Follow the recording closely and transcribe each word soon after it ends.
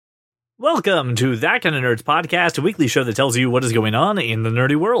Welcome to That Kind of Nerds Podcast, a weekly show that tells you what is going on in the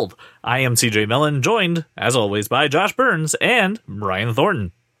nerdy world. I am CJ Mellon, joined, as always, by Josh Burns and Brian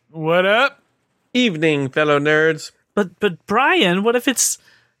Thornton. What up? Evening, fellow nerds. But Brian, what if it's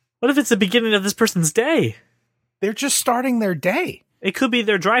the beginning of this person's day? They're just starting their day. It could be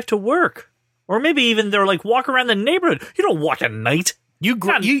their drive to work, or maybe even their walk around the neighborhood. You don't walk at night. You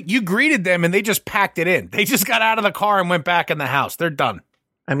greeted them and they just packed it in. They just got out of the car and went back in the house. They're done.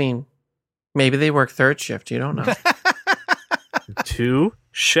 I mean, maybe they work third shift. You don't know.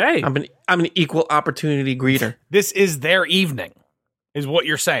 Touche. I'm an equal opportunity greeter. This is their evening, is what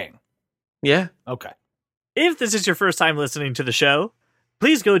you're saying. Yeah. Okay. If this is your first time listening to the show,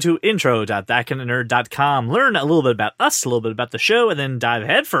 please go to intro.thatkindofnerd.com, learn a little bit about us, a little bit about the show, and then dive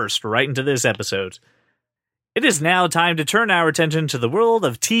headfirst right into this episode. It is now time to turn our attention to the world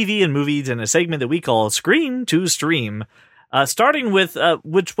of TV and movies in a segment that we call Screen to Stream. Starting with,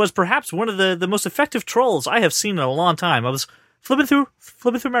 which was perhaps one of the most effective trolls I have seen in a long time. I was flipping through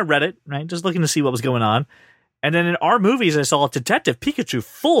my Reddit, right, just looking to see what was going on. And then in our movies, I saw Detective Pikachu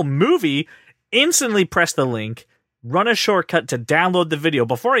full movie, instantly press the link, run a shortcut to download the video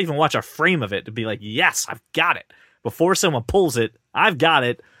before I even watch a frame of it to be like, yes, I've got it. Before someone pulls it, I've got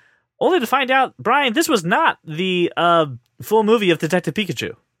it. Only to find out, Brian, this was not the full movie of Detective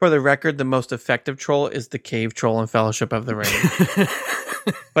Pikachu. For the record, the most effective troll is the cave troll in Fellowship of the Ring.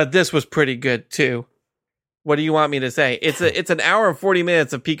 But this was pretty good, too. What do you want me to say? It's an hour and 40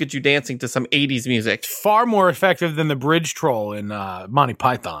 minutes of Pikachu dancing to some 80s music. Far more effective than the bridge troll in Monty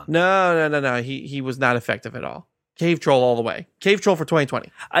Python. No. He was not effective at all. Cave troll all the way. Cave troll for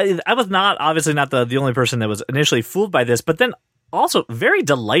 2020. I was obviously not the only person that was initially fooled by this, but then also very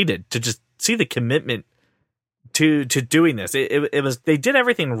delighted to just see the commitment to doing this. It was, they did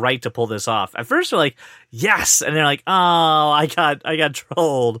everything right to pull this off. At first they're like, yes, and they're like, oh, I got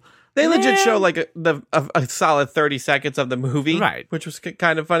trolled. They legit show like a solid 30 seconds of the movie, right? Which was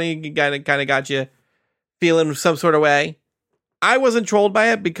kind of funny. Kind of got you feeling some sort of way. I wasn't trolled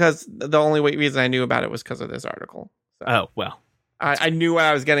by it because the only reason I knew about it was because of this article. So oh well, I knew what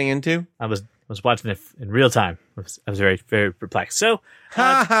I was getting into. I was watching it in real time. I was very, very perplexed. So,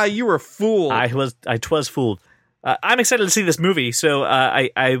 you were fooled. I was fooled. I'm excited to see this movie. So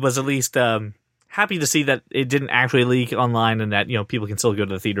I was at least happy to see that it didn't actually leak online and that people can still go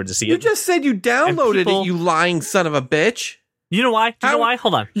to the theater to see it. You just said you downloaded it, you lying son of a bitch. You know why? Why?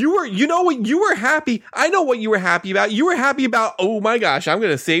 Hold on. You know what? You were happy. I know what you were happy about. You were happy about, oh my gosh, I'm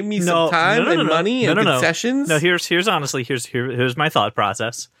going to save me some time and money and concessions. No, here's honestly, here's my thought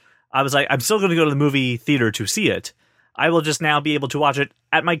process. I was like, I'm still going to go to the movie theater to see it. I will just now be able to watch it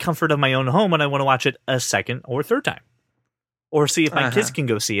at my comfort of my own home when I want to watch it a second or third time. Or see if my kids can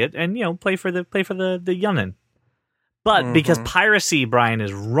go see it and, play for the youngin'. But because piracy, Brian,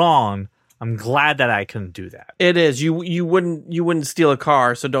 is wrong, I'm glad that I couldn't do that. It is. You wouldn't steal a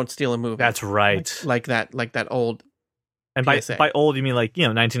car, so don't steal a movie. That's right. Like that old. And by old, you mean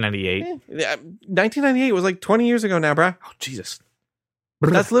 1998? 1998 was like 20 years ago now, bruh. Oh, Jesus.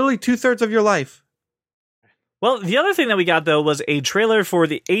 That's literally 2/3 of your life. Well, the other thing that we got, though, was a trailer for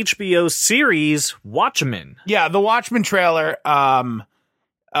the HBO series Watchmen. Yeah, the Watchmen trailer.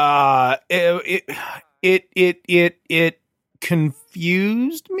 It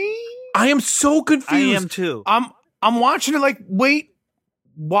confused me. I am so confused. I am too. I'm watching it like, wait,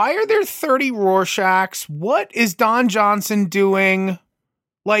 why are there 30 Rorschachs? What is Don Johnson doing?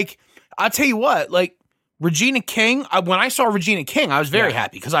 Like, I'll tell you what, like Regina King. When I saw Regina King, I was very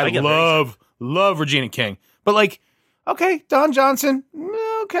happy because I love Regina King. But like, okay, Don Johnson,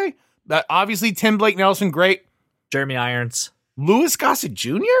 okay. That obviously Tim Blake Nelson, great. Jeremy Irons, Louis Gossett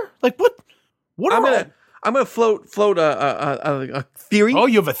Jr. Like what? I'm gonna float a theory. Oh,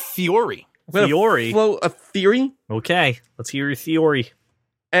 you have a theory. Float a theory. Okay, let's hear your theory.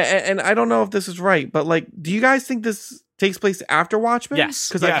 And I don't know if this is right, but like, do you guys think this takes place after Watchmen? Yes.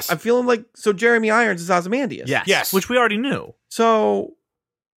 Because I'm feeling like, so Jeremy Irons is Ozymandias. Yes. Which we already knew. So,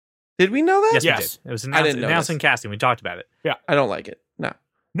 did we know that? Yes. We did. It was announced in casting. We talked about it. Yeah. I don't like it.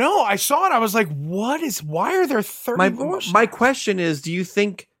 No, I saw it. I was like, why are there 30 My question is, do you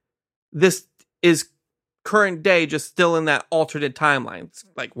think this is current day just still in that alternate timeline?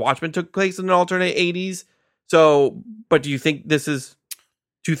 Like Watchmen took place in an alternate 80s. So, but do you think this is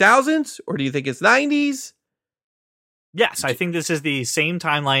 2000s or do you think it's 90s? Yes, I think this is the same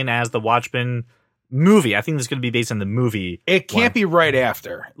timeline as the Watchmen movie. I think this is going to be based on the movie. It can't be right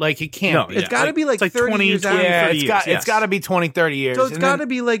after. Like, it can't be. It's got to be like 30 years after. It's got to be 20, 30 years. So it's got to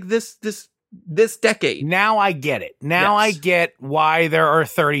be like this this decade. Now I get it. Now I Yes. get why there are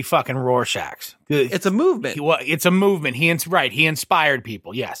 30 fucking Rorschachs. It's a movement. It's a movement. He inspired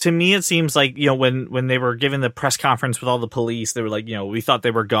people. Yes. To me, it seems like, when they were giving the press conference with all the police, they were like, we thought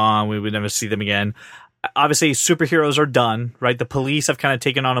they were gone. We would never see them again. Obviously, superheroes are done, right? The police have kind of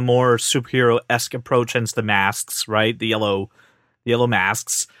taken on a more superhero-esque approach, hence the masks, right? The yellow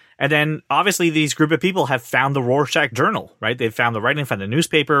masks. And then, obviously, these group of people have found the Rorschach Journal, right? They've found the writing, found the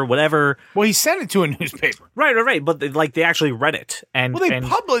newspaper, whatever. Well, he sent it to a newspaper. Right. But they actually read it. And Well,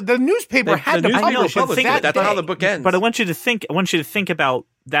 the newspaper had the to newspaper publish published it it. that That's how day. the book ends. But I want you to think about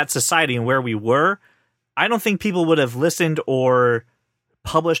that society and where we were. I don't think people would have listened or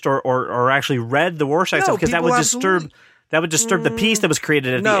published or actually read the Rorschach stuff, because that would disturb the peace that was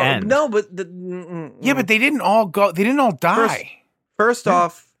created at the end. No, but Yeah, but they didn't all go. They didn't all die. First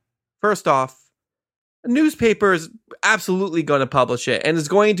off, a newspaper is absolutely going to publish it, and it's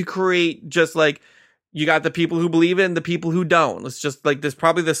going to create, just like you got the people who believe it and the people who don't. It's just like there's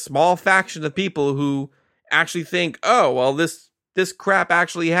probably this small faction of people who actually think, oh, well, this crap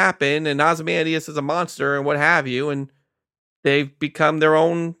actually happened, and Ozymandias is a monster and what have you, and they've become their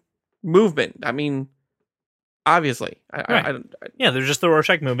own movement. I mean, obviously. Yeah, there's just the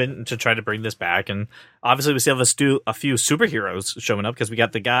Rorschach movement to try to bring this back, and obviously we still have a few superheroes showing up, because we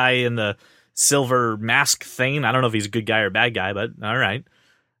got the guy in the silver mask thing. I don't know if he's a good guy or bad guy, but all right.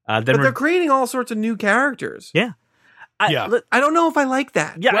 But they're creating all sorts of new characters. Yeah. Yeah. I don't know if I like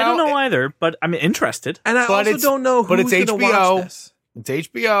that. Yeah, I don't Well, know either, but I'm interested. And I also don't know but who's it's going to HBO. watch this. It's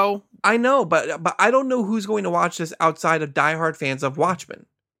HBO. I know, but I don't know who's going to watch this outside of diehard fans of Watchmen.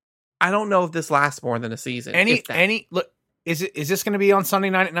 I don't know if this lasts more than a season. Look, is this going to be on Sunday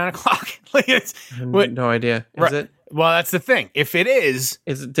night at 9:00? Like No idea. Is Right. it? Well, that's the thing. If it is,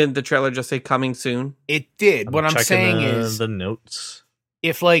 Didn't the trailer just say coming soon? it did. What I'm checking saying is, the notes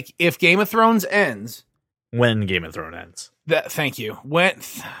if Game of Thrones ends, when Game of Thrones ends. thank you.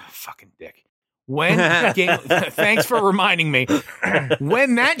 Fucking dick. When thanks for reminding me.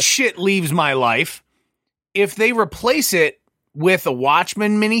 When that shit leaves my life, if they replace it with a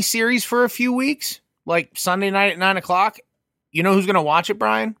Watchmen miniseries for a few weeks, like Sunday night at 9:00, you know who's going to watch it,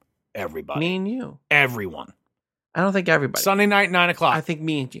 Brian? Everybody. Me and you. Everyone. I don't think everybody. Sunday night, 9:00. I think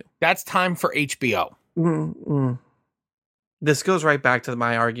me and you. That's time for HBO. This goes right back to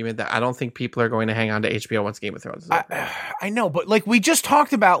my argument that I don't think people are going to hang on to HBO once Game of Thrones is over. I know, but like we just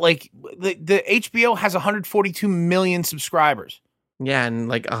talked about, like the HBO has 142 million subscribers. Yeah, and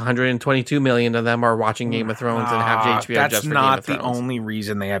like 122 million of them are watching Game of Thrones and have HBO That's just for not Game of the Thrones. only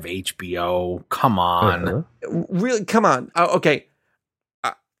reason they have HBO. Come on. Really? Come on. Okay.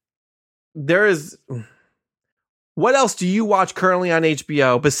 There is... What else do you watch currently on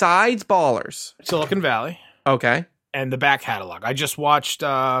HBO besides Ballers? Silicon Valley Okay. and the back catalog. I just watched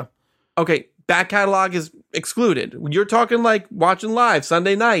Okay. Back catalog is excluded. You're talking like watching live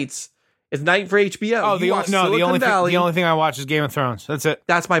Sunday nights. It's night for HBO. the only thing I watch is Game of Thrones. That's it.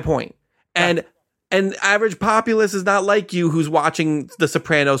 That's my point. And average populace is not like you, who's watching The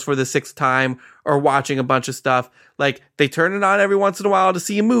Sopranos for the 6th time or watching a bunch of stuff. Like, they turn it on every once in a while to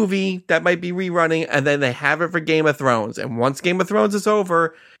see a movie that might be rerunning, and then they have it for Game of Thrones. And once Game of Thrones is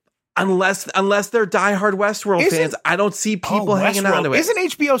over, unless they're diehard Westworld fans, I don't see people hanging on to it. Isn't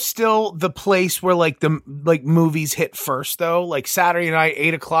HBO still the place where like the movies hit first though? Like Saturday night,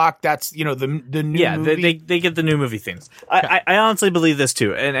 8:00. That's the new movie. they get the new movie things. I honestly believe this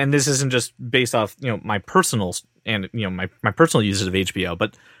too, and this isn't just based off my personal and my personal usage of HBO,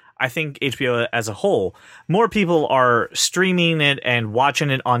 but I think HBO as a whole, more people are streaming it and watching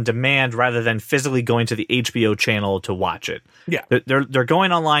it on demand rather than physically going to the HBO channel to watch it. Yeah. They're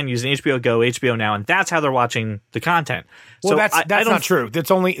going online using HBO Go, HBO Now, and that's how they're watching the content. Well, So that's not true. It's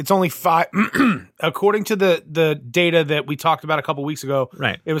only 5 according to the data that we talked about a couple weeks ago.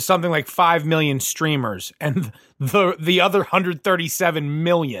 Right. It was something like 5 million streamers, and the other 137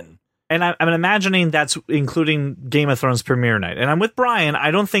 million. And I'm imagining that's including Game of Thrones premiere night. And I'm with Brian. I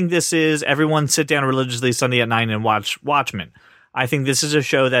don't think this is everyone sit down religiously Sunday at 9 and watch Watchmen. I think this is a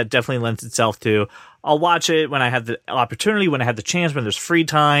show that definitely lends itself to, I'll watch it when I have the opportunity, when I have the chance, when there's free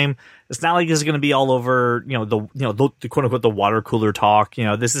time. It's not like this is going to be all over, the quote unquote the water cooler talk.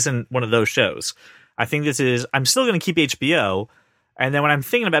 This isn't one of those shows. I think this is. I'm still going to keep HBO. And then when I'm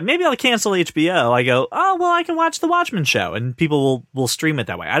thinking about maybe I'll cancel HBO, I go, oh, well, I can watch the Watchmen show, and people will stream it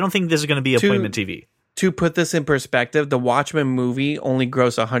that way. I don't think this is going to be appointment TV. To put this in perspective, the Watchmen movie only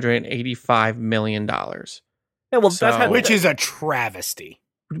grossed $185 million. Yeah, well, Which is a travesty.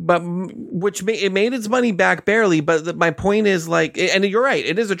 But it made its money back barely. But my point is, like, and you're right,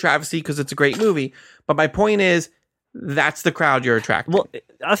 it is a travesty because it's a great movie. But my point is, that's the crowd you're attracting. Well,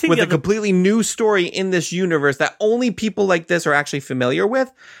 I think with the a other- completely new story in this universe that only people like this are actually familiar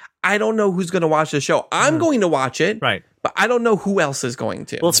with. I don't know who's going to watch the show. I'm going to watch it, right. but I don't know who else is going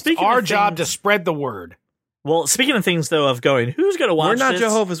to. Well, speaking Our of job to things, spread the word. well, speaking of things though of going, who's going to watch We're not this?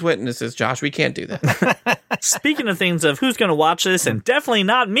 Jehovah's Witnesses, Josh. We can't do that. Speaking of things of who's going to watch this, and definitely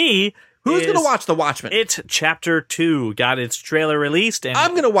not me. Who's going to is watch The Watchmen? It Chapter 2 got its trailer released, and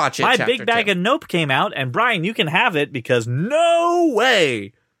I'm going to watch it. my Chapter big bag 2. of Nope came out, and Brian, you can have it because no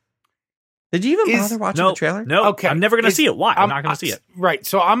way. Did you even Is- bother watching Nope. the trailer? No, Okay. I'm never going to Is- see it. Why? I'm not going to see it. Right.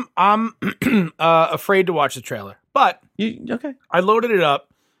 So I'm afraid to watch the trailer, but Okay. I loaded it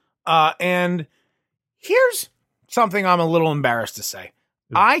up, and here's something I'm a little embarrassed to say.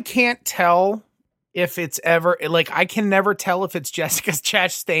 I can't tell if it's ever like I can never tell if it's Jessica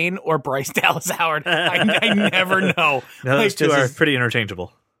Chastain or Bryce Dallas Howard. I never know. No, those Like, two this are is- pretty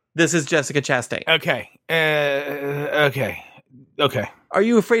interchangeable. This is Jessica Chastain. Okay. Okay. Are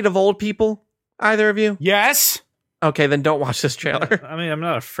you afraid of old people? Either of you? Yes. Okay, then don't watch this trailer. I mean, I'm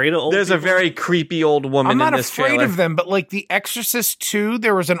not afraid of old There's a people. very creepy old woman I'm not in this afraid trailer. of them, but like The Exorcist 2,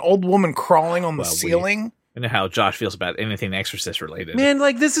 there was an old woman crawling on the Well, ceiling. I know how Josh feels about anything Exorcist related. Man,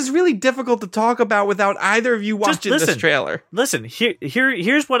 like this is really difficult to talk about without either of you watching this listen. trailer. Listen,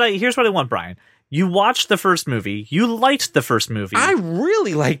 here's what I want, Brian. You watched the first movie. You liked the first movie. I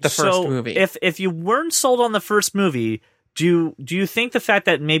really like the first So movie. If you weren't sold on the first movie, do you think the fact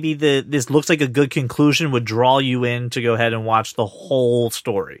that maybe this looks like a good conclusion would draw you in to go ahead and watch the whole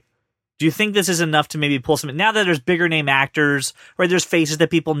story? Do you think this is enough to maybe pull some? Now that there's bigger name actors, or there's faces that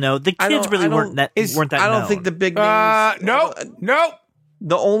people know, the I kids don't- really I weren't don't- that. I don't known. think the big names. Nope. Nope.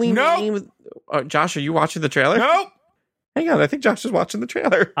 The only Nope. name. Josh, are you watching the trailer? Nope. Hang on, I think Josh is watching the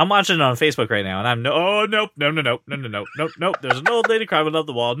trailer. I'm watching it on Facebook right now, and I'm nope. There's an old lady crying up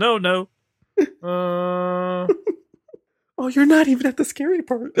the wall. No. Uh, Oh, you're not even at the scary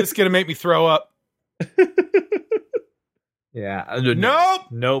part. it's gonna make me throw up. Yeah.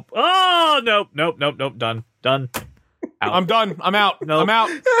 Nope. Oh, nope. Done. Out. I'm done. I'm out. Nope. I'm out.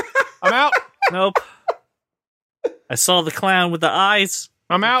 I'm out. Nope. I saw the clown with the eyes.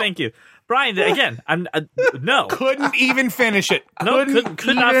 I'm out. Thank you, Brian. Again, I'm no. Couldn't even finish it. No, Couldn't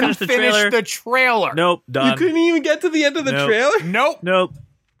could not even finish the trailer. the trailer. Nope. You Done. couldn't even get to the end of the Nope. trailer. Nope. Nope.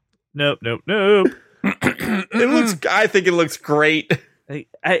 It looks. I think it looks great.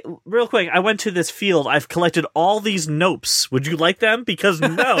 Real quick, I went to this field. I've collected all these nopes. Would you like them? Because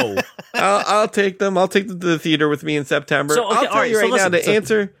no. I'll take them. I'll take them to the theater with me in September. So, okay, I'll tell all right, you so right listen, now to so-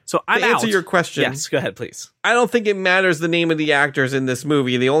 answer. So I'm to answer out. your question. Yes, go ahead, please. I don't think it matters the name of the actors in this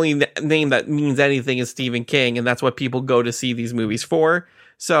movie. The only name that means anything is Stephen King, and that's what people go to see these movies for.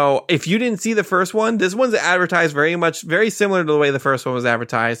 So if you didn't see the first one, this one's advertised very similar to the way the first one was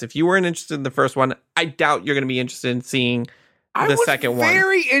advertised. If you weren't interested in the first one, I doubt you're going to be interested in seeing I the was second one.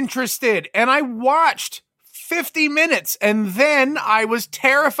 very interested, and I watched 50 minutes, and then I was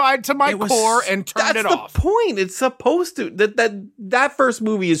terrified to my It was- core and turned it That's off. the point. It's supposed to that first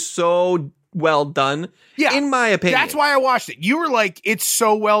movie is so well done. Yeah, in my opinion. That's why I watched it. You were like, "It's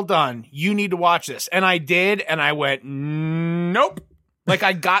so well done. You need to watch this," and I did, and I went, "Nope." Like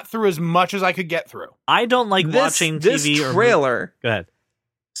I got through as much as I could get through. I don't like watching this TV or trailer. Go ahead.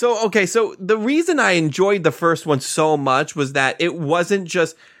 So, okay, so the reason I enjoyed the first one so much was that it wasn't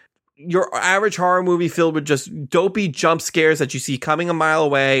just your average horror movie filled with just dopey jump scares that you see coming a mile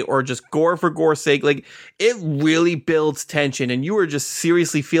away or just gore for gore's sake. Like, it really builds tension and you were just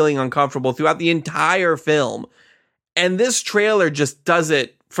seriously feeling uncomfortable throughout the entire film. And this trailer just does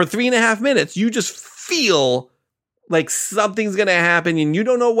it for 3.5 minutes. You just feel like something's going to happen and you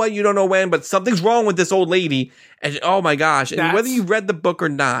don't know what, you don't know when, but something's wrong with this old lady. And oh my gosh. And whether you read the book or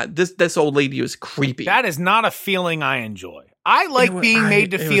not, this old lady was creepy. That is not a feeling I enjoy. I like being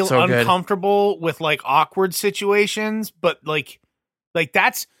made to it was feel so good. uncomfortable with like awkward situations, but like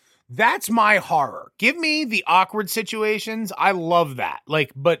that's my horror. Give me the awkward situations. I love that.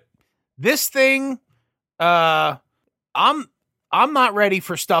 Like, but this thing, I'm not ready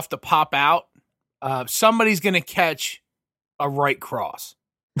for stuff to pop out. Somebody's gonna catch a right cross.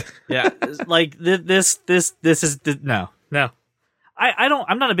 Yeah, like this is no.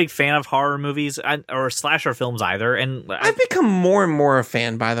 I'm not a big fan of horror movies or slasher films either. And I've become more and more a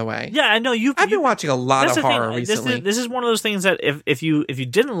fan, by the way. yeah, I know I've been watching a lot that's of the thing, horror recently. This is one of those things that if you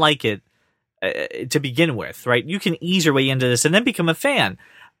didn't like it to begin with, right, you can ease your way into this and then become a fan.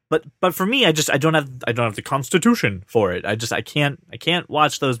 But for me, I don't have the constitution for it. I can't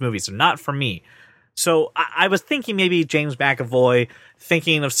watch those movies. They're not for me. So I was thinking maybe James McAvoy,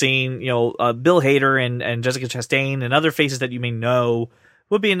 thinking of seeing Bill Hader and Jessica Chastain and other faces that you may know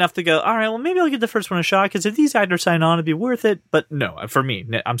would be enough to go, all right, well, maybe I'll give the first one a shot, because if these actors sign on, it'd be worth it. But no, for me,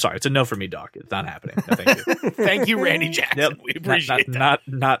 I'm sorry. It's a no for me, Doc. It's not happening. No, thank you. Thank you, Randy Jackson. Yep. We appreciate that.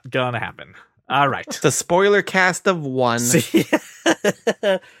 Not gonna happen. All right. The spoiler cast of one.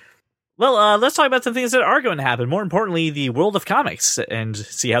 Well, let's talk about some things that are going to happen. More importantly, the world of comics, and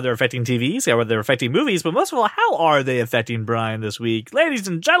see how they're affecting TV, see how they're affecting movies. But most of all, how are they affecting Brian this week? Ladies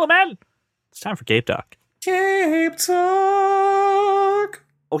and gentlemen, it's time for Cape Talk. Cape Talk.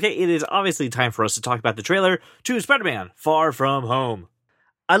 Okay, it is obviously time for us to talk about the trailer to Spider-Man Far From Home.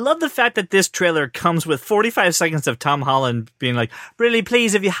 I love the fact that this trailer comes with 45 seconds of Tom Holland being like, really,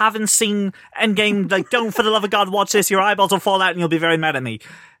 please, if you haven't seen Endgame, like, don't for the love of God watch this, your eyeballs will fall out and you'll be very mad at me.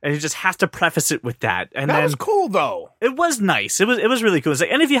 And he just has to preface it with that. And That then was cool, though. it was nice. It was really cool. It's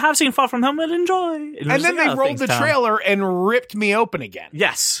like, and if you have seen Far From Home, well, enjoy. And then they rolled the trailer and ripped me open again.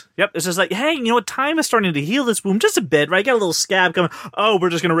 Yes. Yep. It's just like, hey, you know what? Time is starting to heal this wound just a bit, right? Got a little scab coming. Oh, we're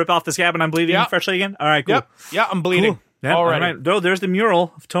just going to rip off the scab and I'm bleeding Yep. freshly again? All right, cool. Yep. Yeah, I'm bleeding. Cool. Yep. All All right. right. Oh, there's the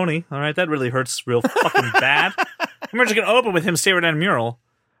mural of Tony. All right. That really hurts real fucking bad. We're just going to open with him staring at a mural.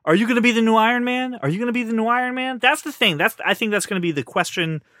 Are you going to be the new Iron Man? Are you going to be the new Iron Man? That's the thing. I think that's going to be the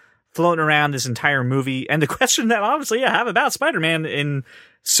question floating around this entire movie, and the question that honestly I have about Spider-Man in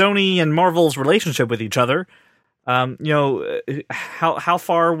Sony and Marvel's relationship with each other. How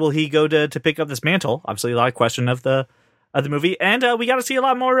far will he go to pick up this mantle? Obviously, a lot of question of the movie, and we got to see a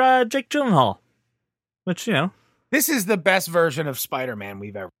lot more Jake Gyllenhaal, which This is the best version of Spider-Man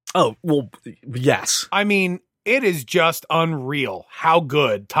we've ever. Oh well, yes. I mean, it is just unreal how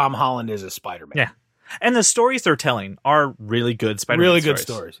good Tom Holland is as Spider-Man. Yeah. And the stories they're telling are really good Spider-Man Really good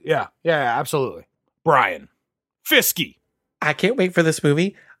stories. Yeah, absolutely. Brian. Fisky. I can't wait for this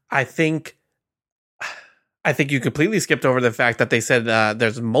movie. I think you completely skipped over the fact that they said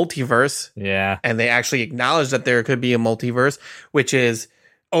there's a multiverse. Yeah. And they actually acknowledged that there could be a multiverse, which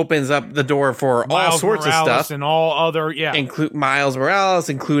opens up the door for all sorts Morales of stuff. and all other, Include Miles Morales,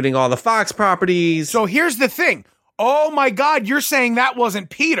 including all the Fox properties. So here's the thing. Oh my God, you're saying that wasn't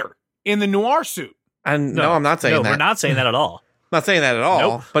Peter in the noir suit. And no, I'm not saying that. No, we're not saying that at all. I'm not saying that at all.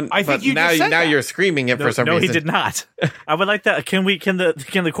 Nope. But I think but you now just said now that. you're screaming it for some no, reason. he did not. I would like that. Can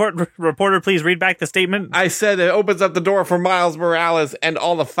the court reporter please read back the statement? I said it opens up the door for Miles Morales and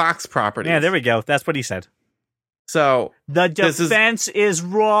all the Fox properties. Yeah, there we go. That's what he said. So The defense is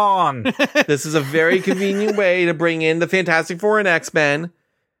wrong. this is a very convenient way to bring in the Fantastic Four and X-Men.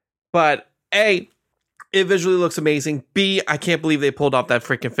 But A, it visually looks amazing. B, I can't believe they pulled off that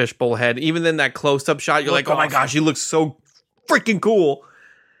freaking fishbowl head. Even in that close-up shot, you're like, oh my gosh, he looks so freaking cool.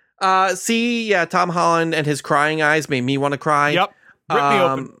 C, yeah, Tom Holland and his crying eyes made me want to cry. Yep. Rip me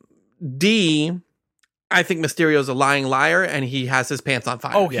open. D, I think Mysterio's a lying liar and he has his pants on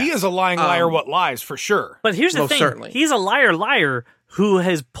fire. Oh, he is a lying liar what lies, for sure. But here's the Most thing. certainly. He's a liar who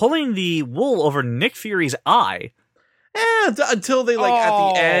is pulling the wool over Nick Fury's eye. Until they at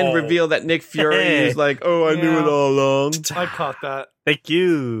the end reveal that Nick Fury is like, oh, I knew it all along. I caught that. Thank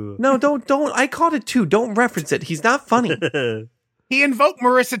you. No, don't. I caught it too. Don't reference it. He's not funny. He invoked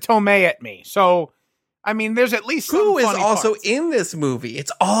Marissa Tomei at me. So, I mean, there's at least some Who is funny also parts. in this movie?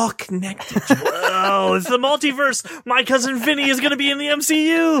 It's all connected. Oh, it's the multiverse. My cousin Vinny is going to be in the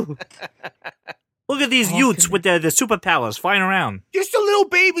MCU. Look at these Utes with the superpowers flying around. Just a little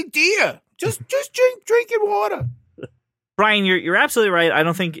baby deer. Just drinking water. Brian, you're absolutely right. I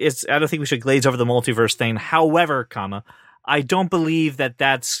don't think we should glaze over the multiverse thing. However, I don't believe that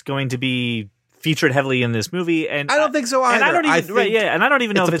that's going to be featured heavily in this movie, and I don't think so either. And I don't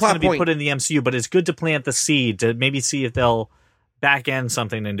even know if it's going to be point. put in the MCU. But it's good to plant the seed to maybe see if they'll back end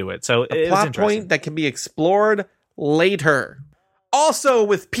something into it. So it's plot interesting. point that can be explored later. Also,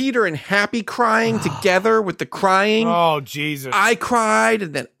 with Peter and Happy crying together with the crying. Oh, Jesus. I cried,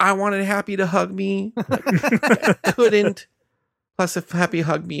 and then I wanted Happy to hug me. I couldn't. Plus, if Happy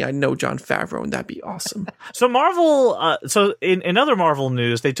hugged me, I know Jon Favreau, and that'd be awesome. So Marvel, in other Marvel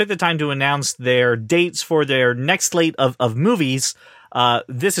news, they took the time to announce their dates for their next slate of movies.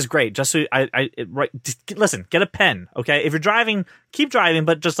 This is great. Just so listen, get a pen, okay? If you're driving, keep driving,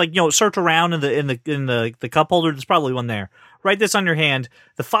 but just search around in the cup holder. There's probably one there. Write this on your hand.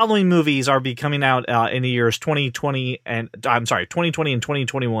 The following movies are coming out in the years 2020 and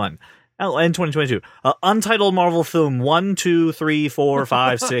 2021. Oh, and 2022. Untitled Marvel film 1, 2, 3, 4,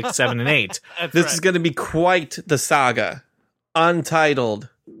 5, 6, 7, and 8. This is going to be quite the saga. Untitled.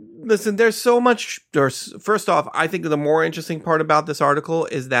 Listen, there's so much. First off, I think the more interesting part about this article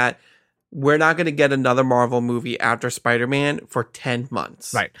is that we're not going to get another Marvel movie after Spider-Man for 10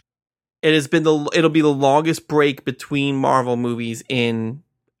 months. Right. It'll be the longest break between Marvel movies in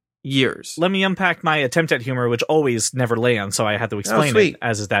years. Let me unpack my attempt at humor, which always never lands, so I had to explain sweet. it,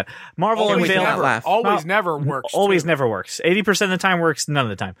 as is that. Marvel Always unveiled... never. laugh. Always No, never works. Always too. never works. 80% of the time works, none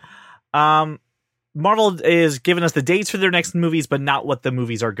of the time. Marvel is giving us the dates for their next movies, but not what the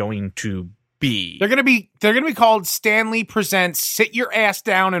movies are going to be. They're gonna be called Stanley Presents. Sit your ass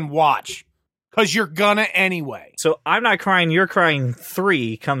down and watch, because you're gonna anyway. So I'm Not Crying, You're Crying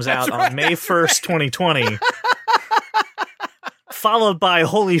 3 comes out on May 1st, 2020. Followed by,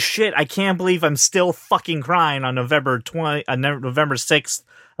 holy shit, I can't believe I'm still fucking crying on November 6th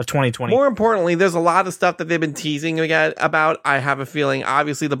of 2020. More importantly, there's a lot of stuff that they've been teasing about. I have a feeling,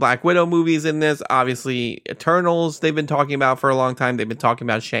 obviously, the Black Widow movie's in this. Obviously, Eternals, they've been talking about for a long time. They've been talking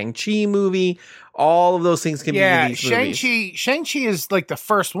about Shang-Chi movie. All of those things can be in these movies. Shang-Chi is like the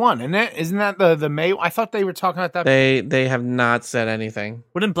first one, isn't that the May? I thought they were talking about that. They have not said anything.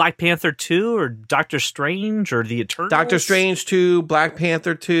 Wouldn't Black Panther 2 or Doctor Strange or The Eternals? Doctor Strange 2, Black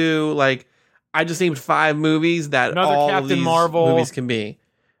Panther 2, like, I just named 5 movies that Another all Captain of these Marvel. movies can be.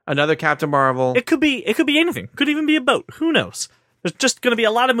 Another Captain Marvel. It could be anything. Could even be a boat. Who knows? There's just going to be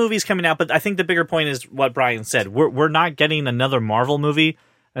a lot of movies coming out, but I think the bigger point is what Brian said. We're not getting another Marvel movie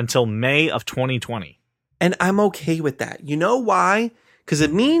until May of 2020. And I'm okay with that. You know why? Because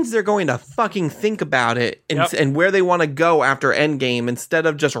it means they're going to fucking think about it and where they want to go after Endgame instead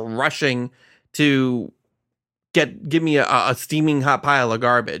of just rushing to give me a steaming hot pile of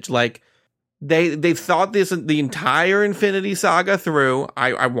garbage. Like, they've thought the entire Infinity Saga through.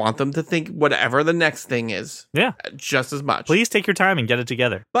 I want them to think whatever the next thing is. Yeah. Just as much. Please take your time and get it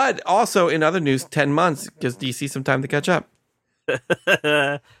together. But also, in other news, 10 months gives DC some time to catch up.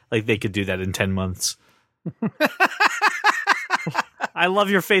 Like they could do that in 10 months. I love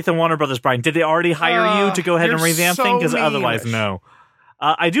your faith in Warner Brothers, Brian. Did they already hire you to go ahead and you're revamp so things? Because otherwise, meanish. no.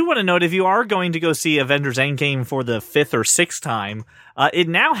 I do want to note, if you are going to go see Avengers Endgame for the 5th or 6th time, it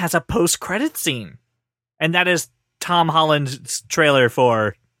now has a post-credit scene. And that is Tom Holland's trailer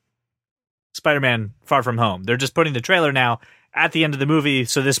for Spider-Man Far From Home. They're just putting the trailer now at the end of the movie,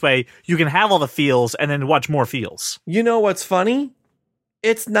 so this way you can have all the feels and then watch more feels. You know what's funny?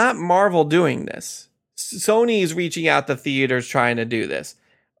 It's not Marvel doing this. Sony is reaching out to theaters trying to do this.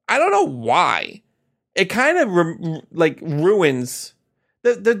 I don't know why. It kind of ruins.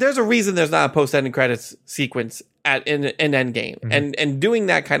 There's a reason there's not a post-ending credits sequence in Endgame, and doing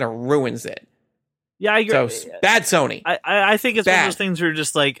that kind of ruins it. Yeah, I agree. So bad Sony. I think it's one Bad. of those things where you're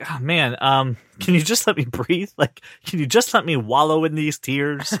just like, oh, man, can you just let me breathe? Like, can you just let me wallow in these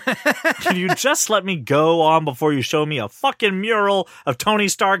tears? Can you just let me go on before you show me a fucking mural of Tony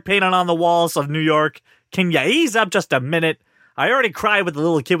Stark painted on the walls of New York? Can you ease up just a minute? I already cried with the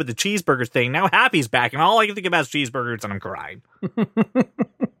little kid with the cheeseburgers thing. Now Happy's back, and all I can think about is cheeseburgers, and I'm crying.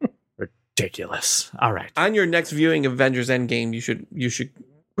 Ridiculous. All right. On your next viewing of Avengers Endgame, you should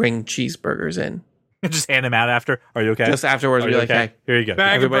bring cheeseburgers in. Just hand them out after. Are you okay? Just afterwards, Are be you like, okay? hey, Here you go.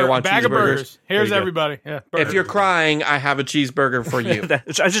 Everybody wants bag of cheeseburgers. burgers. There Here's you go. everybody. Yeah, if burgers. you're crying, I have a cheeseburger for you.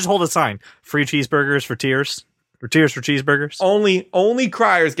 I just hold a sign. Free cheeseburgers for tears. Or tears for cheeseburgers. Only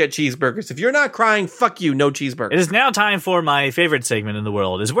criers get cheeseburgers. If you're not crying, fuck you, no cheeseburgers. It is now time for my favorite segment in the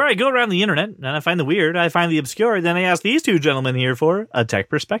world, is where I go around the internet and I find the weird, I find the obscure, then I ask these two gentlemen here for a tech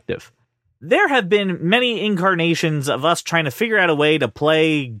perspective. There have been many incarnations of us trying to figure out a way to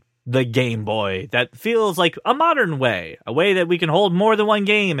play the Game Boy that feels like a modern way, a way that we can hold more than one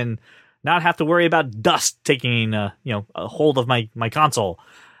game and not have to worry about dust taking a hold of my console.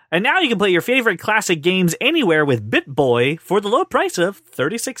 And now you can play your favorite classic games anywhere with BitBoy for the low price of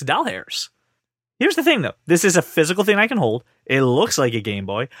 $36. Here's the thing, though. This is a physical thing I can hold. It looks like a Game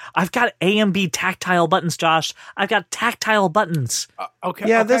Boy. I've got A and B tactile buttons, Josh. I've got tactile buttons. Okay.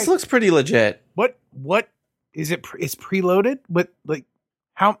 yeah, okay. this looks pretty legit. What is it? It's preloaded. What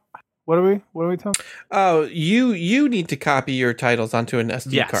how? What are we talking? Oh, you need to copy your titles onto an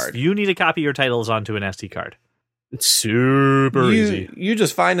SD Yes, card. you need to copy your titles onto an SD card. It's super easy. You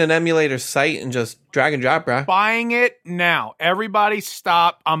just find an emulator site and just drag and drop, bruh. Buying it now. Everybody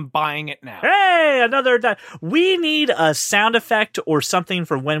stop. I'm buying it now. Hey, we need a sound effect or something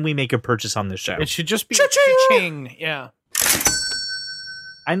for when we make a purchase on this show. It should just be Cha-ching! cha-ching. Yeah.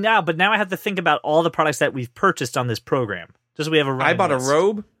 But now I have to think about all the products that we've purchased on this program. Just so we have a running I bought a list.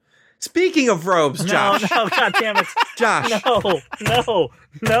 robe. Speaking of robes, Josh. No, God damn it. Josh. No.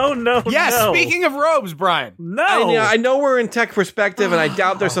 Yes. no. Speaking of robes, Brian. No. I know we're in tech perspective, and I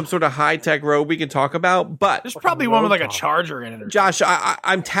doubt there's some sort of high-tech robe we can talk about, but There's probably one with like a charger in it. Or Josh,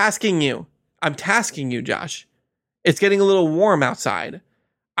 I'm tasking you. Josh. It's getting a little warm outside.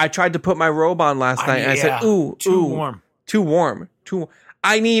 I tried to put my robe on last night, and I said, "Ooh, too warm. too warm, too."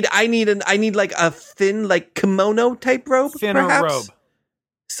 I need like a thin, like kimono type robe, Thinner perhaps? robe.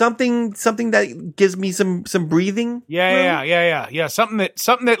 something that gives me some breathing room. Yeah. Something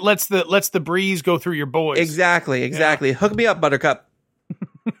that lets the breeze go through your boys. Exactly. Hook me up, Buttercup.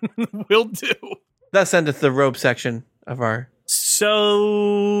 Will do. Let's send it to the rope section of our.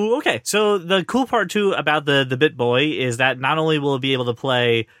 So, okay. So the cool part too about the BitBoy is that not only will it be able to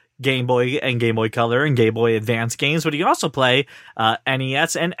play Game Boy and Game Boy Color and Game Boy Advance games, but you can also play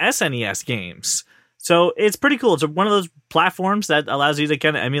NES and SNES games. So it's pretty cool. It's one of those platforms that allows you to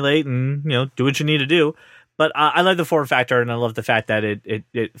kind of emulate and, do what you need to do. But I like the form factor, and I love the fact that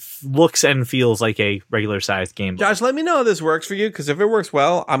it looks and feels like a regular sized Game Boy. Josh, let me know if this works for you, because if it works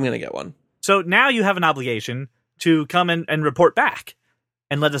well, I'm going to get one. So now you have an obligation to come and report back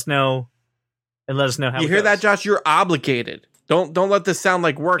and let us know how you hear that, Josh? You're obligated. Don't let this sound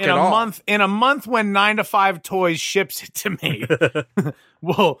like work at all. In a month when 9 to 5 Toys ships it to me,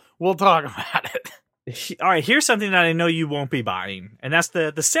 we'll talk about it. All right, here's something that I know you won't be buying, and that's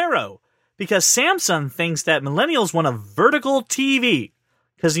the Sero, because Samsung thinks that millennials want a vertical TV.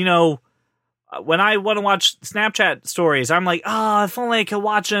 Because, when I want to watch Snapchat stories, I'm like, if only I could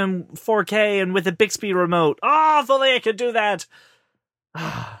watch them 4K and with a Bixby remote. If only I could do that.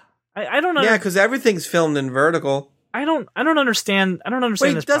 I don't know. Yeah, because everything's filmed in vertical. I don't understand. I don't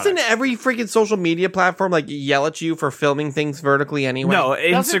understand. Wait, this doesn't product. every freaking social media platform yell at you for filming things vertically anyway? No,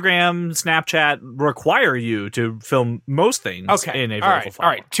 Instagram, Snapchat require you to film most things in a vertical format. All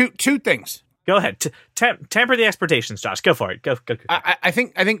right. Two things. Go ahead. Temper the expectations, Josh. Go for it. Go. I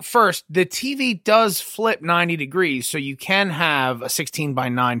think first, the TV does flip 90 degrees, so you can have a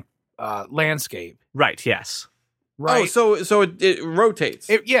 16:9 landscape. Right. Yes. Right. Oh, so it rotates.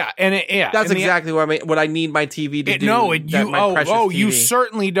 That's exactly what I need my TV to do. You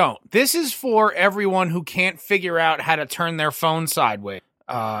certainly don't. This is for everyone who can't figure out how to turn their phone sideways.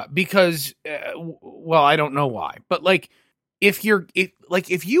 Because I don't know why, but if you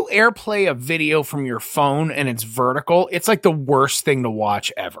AirPlay a video from your phone and it's vertical, it's like the worst thing to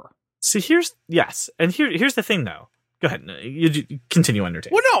watch ever. So here's the thing though. Go ahead. You continue,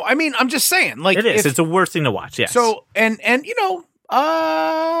 Undertale. Well, no, I mean, I'm just saying, it is. It's the worst thing to watch. Yes. So, and my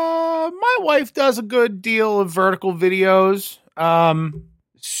wife does a good deal of vertical videos.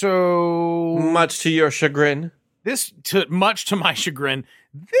 So much to your chagrin. Much to my chagrin,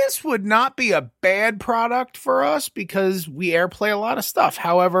 this would not be a bad product for us because we AirPlay a lot of stuff.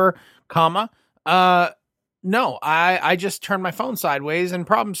 However, no, I just turn my phone sideways and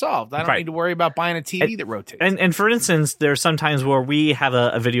problem solved. I don't need to worry about buying a TV that rotates. And for instance, there's some times where we have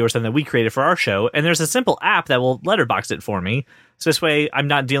a video or something that we created for our show, and there's a simple app that will letterbox it for me. So this way I'm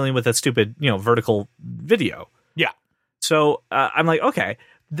not dealing with a stupid, vertical video. Yeah. So I'm like, okay,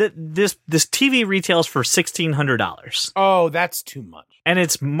 this TV retails for $1,600. Oh, that's too much. And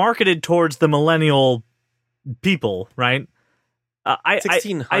it's marketed towards the millennial people, right?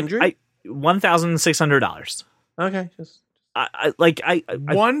 $1,600? $1,600. Okay, just I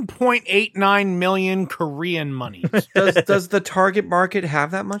 1.89 million Korean money. Does the target market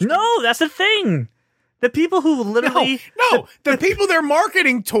have that much? No, that's the thing. The people who literally the people they're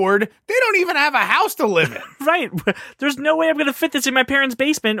marketing toward, they don't even have a house to live in. Right. There's no way I'm going to fit this in my parents'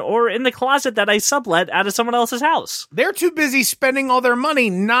 basement or in the closet that I sublet out of someone else's house. They're too busy spending all their money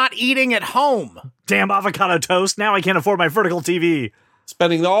not eating at home. Damn avocado toast. Now I can't afford my vertical TV.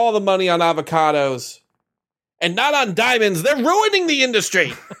 Spending all the money on avocados and not on diamonds. They're ruining the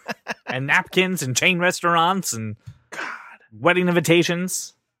industry. And napkins and chain restaurants and wedding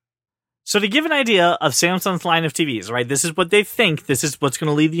invitations. So to give an idea of Samsung's line of TVs, right? This is what they think. This is what's going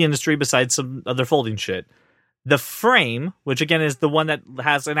to lead the industry besides some other folding shit. The Frame, which again is the one that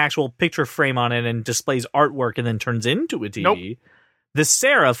has an actual picture frame on it and displays artwork and then turns into a TV. Nope. The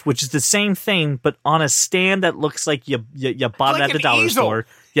Seraph, which is the same thing, but on a stand that looks like you bought it at the dollar store.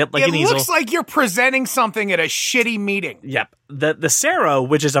 Yep, like an easel. It looks like you're presenting something at a shitty meeting. Yep. The Sero,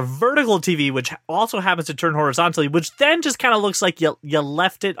 which is a vertical TV, which also happens to turn horizontally, which then just kind of looks like you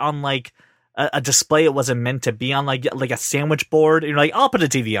left it on a display it wasn't meant to be on, like a sandwich board. And you're like, I'll put a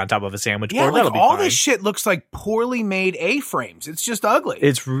TV on top of a sandwich board. That'll be all fine. This shit looks like poorly made A-frames. It's just ugly.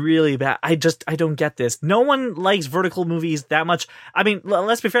 It's really bad. I don't get this. No one likes vertical movies that much. I mean,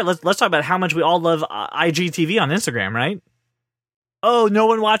 let's be fair. Let's talk about how much we all love IGTV on Instagram, right? Oh, no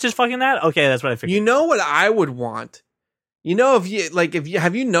one watches fucking that? Okay, that's what I figured. You know what I would want? Have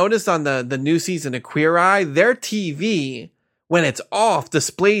you noticed on the new season of Queer Eye, their TV, when it's off,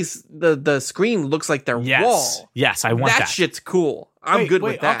 displays the screen looks like their wall. Yes, I want that. That shit's cool. I'm good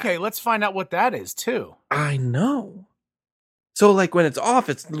with that. Okay, let's find out what that is too. I know. So when it's off,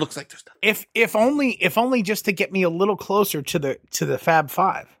 it looks like there's nothing. If only just to get me a little closer to the Fab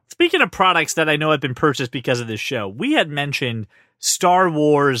Five. Speaking of products that I know have been purchased because of this show, we had mentioned Star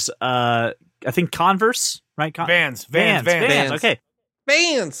Wars, I think Converse, right? Vans. Okay.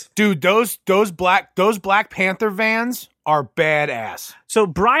 Vans. Dude, those Black Panther Vans are badass. So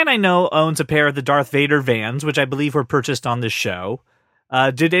Brian, I know, owns a pair of the Darth Vader Vans, which I believe were purchased on this show.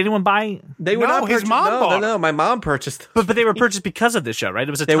 Did anyone buy? They were No, not his purchased. mom bought No, my mom purchased them. But they were purchased because of the show, right?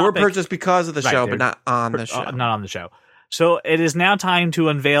 It was a They were topic. purchased because of the Right, show, they're but not on the show. Not on the show. So it is now time to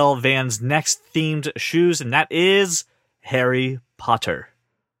unveil Vans' next themed shoes, and that is Harry Potter.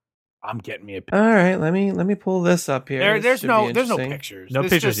 I'm getting me a All right, let me pull this up here. there's This should no be there's no interesting. pictures. No It's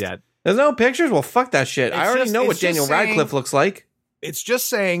pictures just- yet. There's no pictures? Well, fuck that shit. I It's already just- know what it's just Daniel saying- Radcliffe looks like. It's just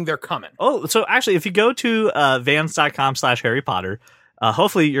saying they're coming. Oh, so actually, if you go to vans.com/Harry Potter,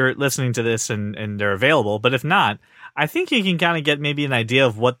 hopefully you're listening to this and they're available. But if not, I think you can kind of get maybe an idea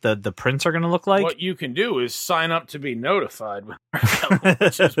of what the prints are going to look like. What you can do is sign up to be notified,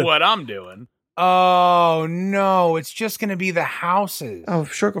 which is what I'm doing. Oh no, it's just going to be the houses. Oh,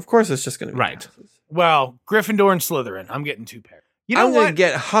 sure. Of course, it's just going to be Right. houses. Well, Gryffindor and Slytherin. I'm getting 2 pairs. You know I'm going what? to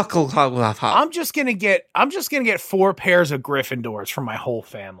get Hucklehuff. I'm just gonna get 4 pairs of Gryffindors for my whole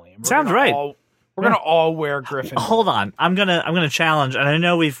family. And Sounds right. We're gonna all wear Gryffindor. Hold on, I'm gonna challenge, and I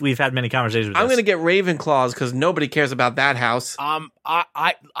know we've had many conversations with I'm this. going to get Ravenclaws because nobody cares about that house.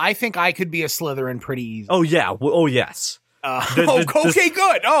 I think I could be a Slytherin pretty easy. Oh yeah, oh yes. Okay,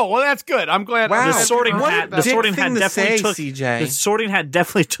 good. Oh, well, that's good. I'm glad. Wow. The sorting What hat. a The dick sorting thing hat to definitely say, took. CJ. The sorting hat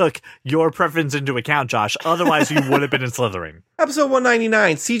definitely took your preference into account, Josh. Otherwise, you would have been in Slytherin. Episode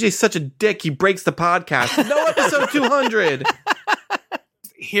 199. CJ's such a dick. He breaks the podcast. No episode 200.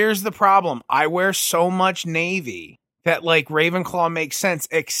 Here's the problem. I wear so much navy that like Ravenclaw makes sense,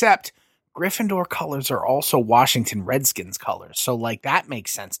 except Gryffindor colors are also Washington Redskins colors. So like that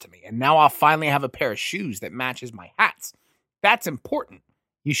makes sense to me. And now I'll finally have a pair of shoes that matches my hats. That's important.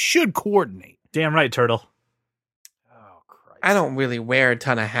 You should coordinate. Damn right, Turtle. Oh, Christ. I don't really wear a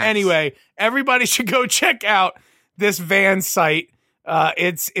ton of hats. Anyway, everybody should go check out this Vans site.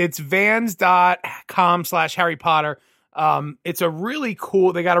 It's vans.com/Harry Potter. It's a really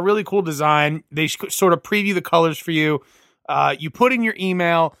cool, they got a really cool design. They sort of preview the colors for you. You put in your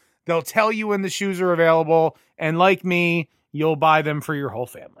email, they'll tell you when the shoes are available. And like me, you'll buy them for your whole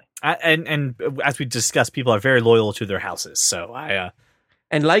family. And as we discussed, people are very loyal to their houses. So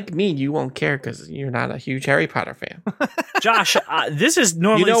And like me, you won't care because you're not a huge Harry Potter fan. Josh, this is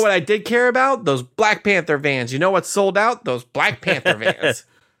normally. You know what I did care about? Those Black Panther Vans. You know what sold out? Those Black Panther Vans.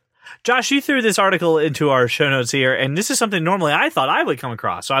 Josh, you threw this article into our show notes here, and this is something normally I thought I would come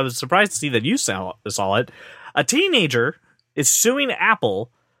across. So I was surprised to see that you saw it. A teenager is suing Apple,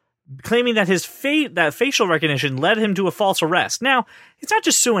 claiming that his that facial recognition led him to a false arrest. Now, he's not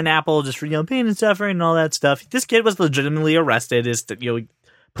just suing Apple just for pain and suffering and all that stuff. This kid was legitimately arrested.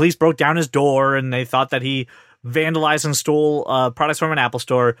 Police broke down his door and they thought that he vandalized and stole products from an Apple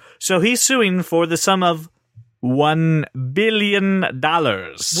store. So he's suing for the sum of $1 billion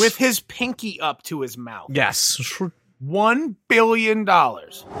With his pinky up to his mouth. Yes. $1 billion.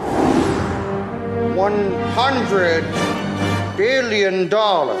 $100 billion.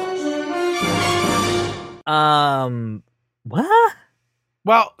 What?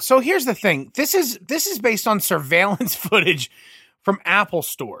 Well, so here's the thing. This is based on surveillance footage from Apple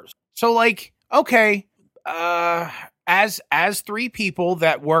stores. So like, okay, as 3 people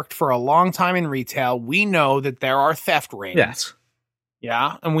that worked for a long time in retail, we know that there are theft rings. Yes.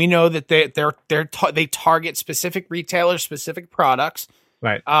 Yeah, and we know that they target specific retailers, specific products.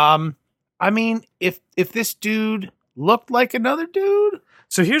 Right. I mean, if this dude looked like another dude,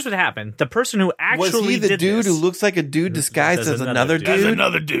 So here's what happened. The person who actually Was he the did dude this, who looks like a dude disguised as another dude? as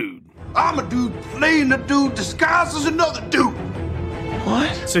another dude. I'm a dude playing a dude disguised as another dude.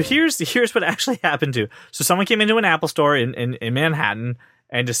 What? So here's what actually happened to. So someone came into an Apple store in Manhattan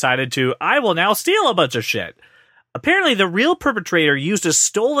and decided to, I will now steal a bunch of shit. Apparently, the real perpetrator used a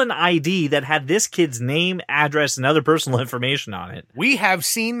stolen ID that had this kid's name, address, and other personal information on it. We have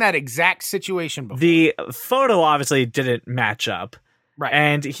seen that exact situation before. The photo obviously didn't match up. Right.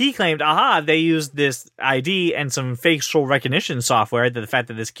 And he claimed, they used this ID and some facial recognition software, the fact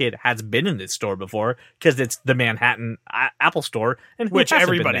that this kid has been in this store before, because it's the Manhattan Apple store, and who Which hasn't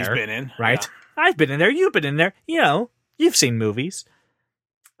everybody's been, there, been in. right? Yeah. I've been in there, you've been in there, you've seen movies.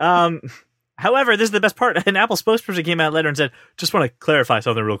 However, this is the best part. An Apple spokesperson came out later and said, just want to clarify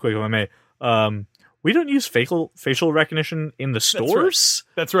something real quick, if I may. We don't use facial recognition in the stores.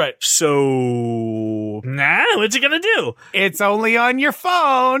 That's right. So, what's it going to do? It's only on your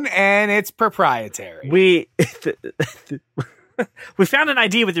phone and it's proprietary. We found an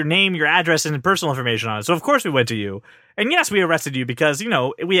ID with your name, your address, and personal information on it. So, of course, we went to you. And yes, we arrested you because,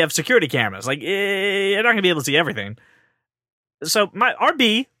 we have security cameras. Like, you're not going to be able to see everything. So my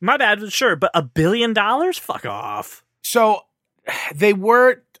RB, my bad, sure, but $1 billion? Fuck off. So they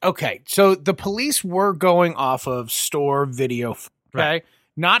were okay. So the police were going off of store video, okay, Right.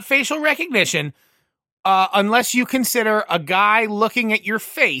 not facial recognition, unless you consider a guy looking at your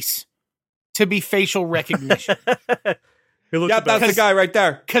face to be facial recognition. Yeah, that's the guy right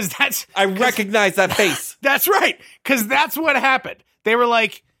there. Because I recognize that face. that's right. Because that's what happened. They were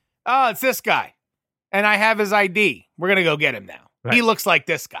like, "Oh, it's this guy, and I have his ID. We're gonna go get him now. Right. He looks like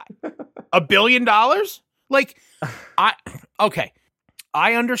this guy. $1 billion? Like, okay.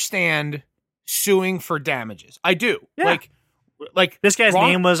 I understand suing for damages. I do. Yeah. Like This guy's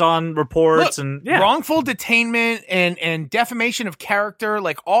name was on reports and wrongful detainment and defamation of character,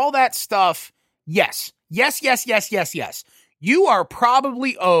 like all that stuff. Yes. You are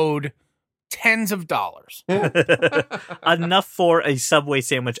probably owed tens of dollars. enough for a Subway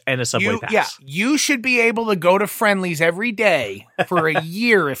sandwich and a Subway pass. Yeah, you should be able to go to Friendly's every day for a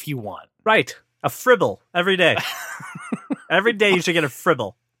year if you want. Right. A fribble every day. Every day you should get a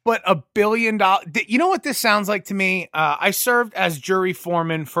fribble. But $1 billion, you know what this sounds like to me? I served as jury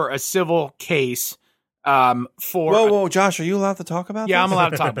foreman for a civil case. Whoa, Josh, are you allowed to talk about this? Yeah, I'm allowed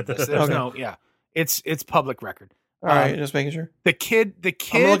to talk about this. There's Okay. It's public record. All right, just making sure. The kid.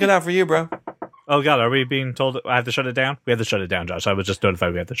 I'm looking out for you, bro. Oh, God, are we being told I have to shut it down? We have to shut it down, Josh. I was just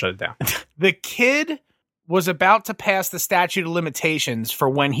notified we have to shut it down. The kid was about to pass the statute of limitations for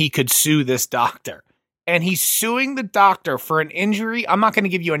when he could sue this doctor. And he's suing the doctor for an injury. I'm not going to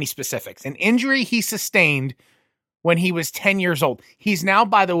give you any specifics. An injury he sustained when he was 10 years old. He's now,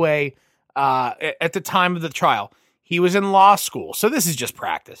 by the way, at the time of the trial, he was in law school. So this is just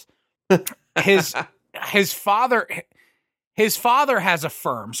practice. His father has a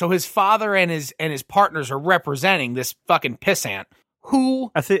firm. So his father and his partners are representing this fucking pissant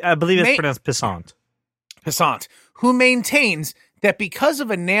who I believe it's pronounced pissant, who maintains that because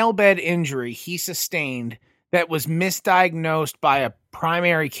of a nail bed injury he sustained that was misdiagnosed by a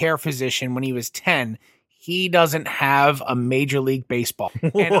primary care physician when he was 10, he doesn't have a Major League Baseball.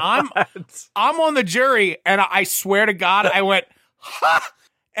 And I'm on the jury, and I swear to God, I went, ha!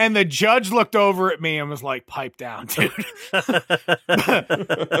 And the judge looked over at me and was like, pipe down, dude.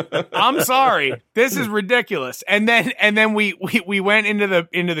 I'm sorry. This is ridiculous. And then we went into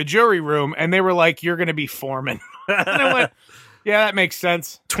the jury room, and they were like, you're going to be foreman. And I went, yeah, that makes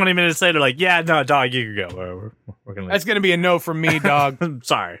sense. 20 minutes later, like, yeah, no, dog, you can go. We're gonna leave. That's going to be a no from me, dog. I'm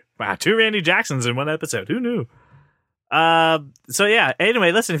sorry. Wow, 2 Randy Jacksons in one episode. Who knew? So yeah,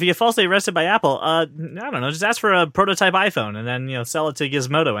 anyway, listen, if you get falsely arrested by Apple, I don't know, just ask for a prototype iPhone and then, sell it to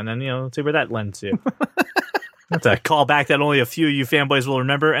Gizmodo and then, see where that lends you. That's a callback that only a few of you fanboys will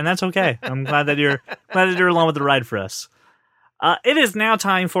remember, and that's okay. I'm glad that you're along with the ride for us. It is now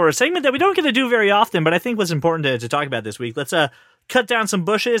time for a segment that we don't get to do very often, but I think was important to talk about this week. Let's cut down some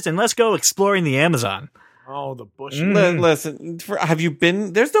bushes and let's go exploring the Amazon. Oh, the bushes. Listen, have you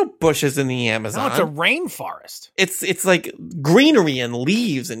been? There's no bushes in the Amazon. No, it's a rainforest. It's like greenery and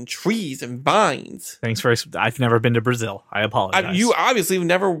leaves and trees and vines. Thanks for. I've never been to Brazil. I apologize. You obviously have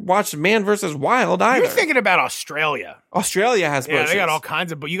never watched Man vs. Wild either. You're thinking about Australia. Australia has bushes. Yeah, they got all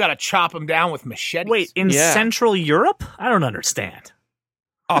kinds of, but you got to chop them down with machetes. Wait, in Central Europe? I don't understand.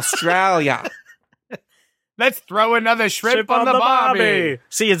 Australia. Let's throw another shrimp on the barbie.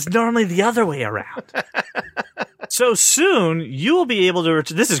 See, it's normally the other way around. So soon, you will be able to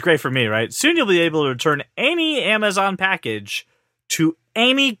return. This is great for me, right? Soon you'll be able to return any Amazon package to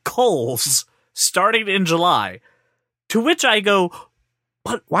any Kohl's starting in July. To which I go,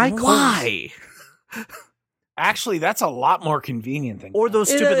 but why? Actually, that's a lot more convenient than Or those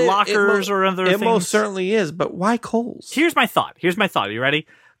stupid lockers or other things. It most certainly is, but why Kohl's? Here's my thought. Are you ready?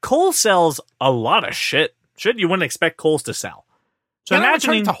 Kohl's sells a lot of shit. Shit you wouldn't expect Kohl's to sell. So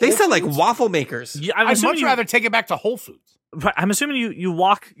imagining they sell like waffle makers. Yeah, I'd much rather take it back to Whole Foods. I'm assuming you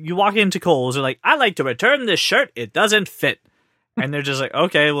walk into Kohl's and like, I'd like to return this shirt. It doesn't fit. And they're just like,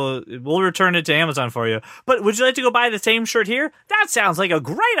 okay, well, we'll return it to Amazon for you. But would you like to go buy the same shirt here? That sounds like a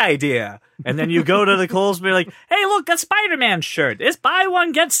great idea. And then you go to the Kohl's and be like, hey, look, a Spider-Man shirt. It's buy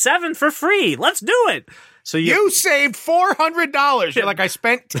one, get 7 for free. Let's do it. So you saved $400. You're like, I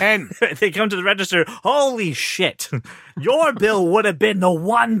spent 10. They come to the register. Holy shit. Your bill would have been the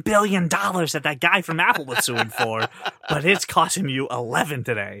 $1 billion that guy from Apple was suing for, but it's costing you 11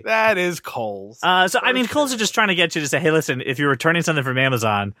 today. That is Kohl's. Kohl's are just trying to get you to say, hey, listen, if you're returning something from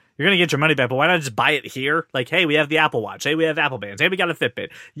Amazon, you're going to get your money back, but why not just buy it here? Like, hey, we have the Apple Watch. Hey, we have Apple Bands. Hey, we got a Fitbit.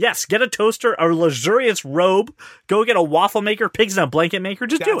 Yes, get a toaster, a luxurious robe. Go get a waffle maker, pigs in a blanket maker.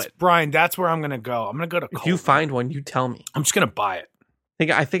 Do it. Brian, that's where I'm going to go. I'm going to go to Kohl's. If you find one, you tell me. I'm just going to buy it.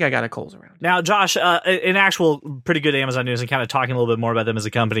 I think I got a Kohl's around. Now, Josh, in actual pretty good Amazon news and kind of talking a little bit more about them as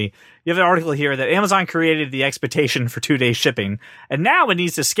a company, you have an article here that Amazon created the expectation for 2-day shipping, and now it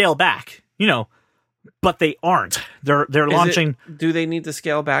needs to scale back. But they aren't. They're launching. Do they need to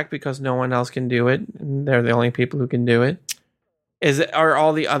scale back because no one else can do it? And they're the only people who can do it. Are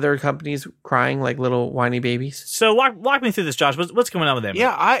all the other companies crying like little whiny babies? So walk me through this, Josh. What's going on with them?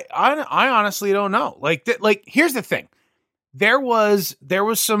 Yeah, I honestly don't know. Like here's the thing. There was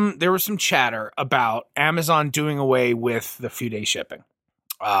some chatter about Amazon doing away with the few day shipping.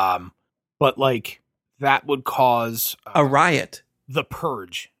 But like that would cause a riot. The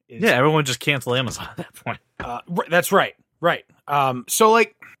purge. Yeah, everyone would just cancel Amazon at that point. That's right. Right. So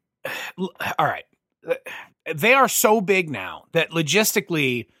like, all right. They are so big now that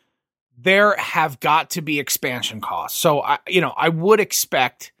logistically there have got to be expansion costs. So I would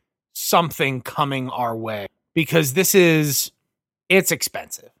expect something coming our way because it's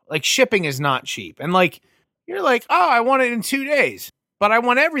expensive. Like shipping is not cheap. And like, you're like, oh, I want it in 2 days, but I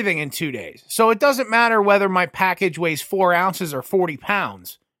want everything in 2 days. So it doesn't matter whether my package weighs 4 ounces or 40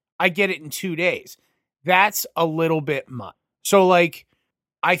 pounds. I get it in 2 days. That's a little bit much. So like,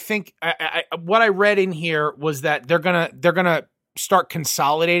 I think what I read in here was that they're gonna start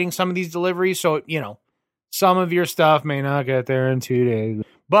consolidating some of these deliveries. So some of your stuff may not get there in 2 days,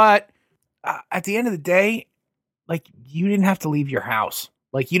 but at the end of the day, like you didn't have to leave your house.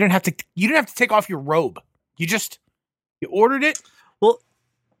 Like you didn't have to take off your robe. You ordered it. Well.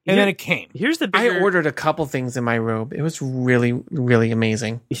 And then it came. I ordered a couple things in my robe. It was really, really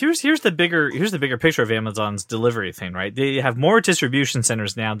amazing. Here's the bigger picture of Amazon's delivery thing, right? They have more distribution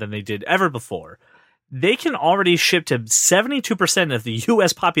centers now than they did ever before. They can already ship to 72% of the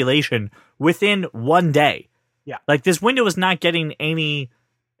U.S. population within 1 day. Yeah, like this window is not getting any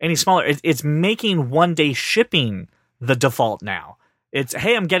smaller. It's making 1 day shipping the default now. It's,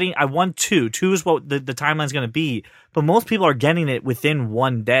 hey, I want 2. 2 is what the timeline's going to be, but most people are getting it within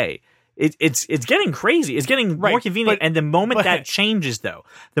 1 day. It's getting crazy. It's getting more convenient. And the moment that changes, though,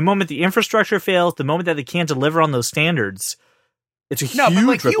 the moment the infrastructure fails, the moment that they can't deliver on those standards, it's a huge but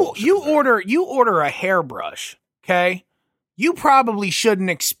like you order a hairbrush, okay? You probably shouldn't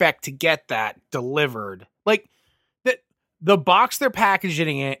expect to get that delivered. Like the box they're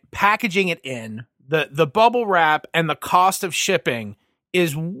packaging it in, the bubble wrap and the cost of shipping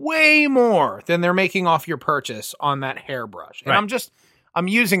is way more than they're making off your purchase on that hairbrush. And right. I'm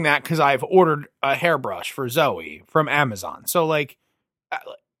using that because I've ordered a hairbrush for Zoe from Amazon. So like,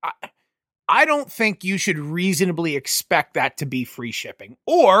 I don't think you should reasonably expect that to be free shipping,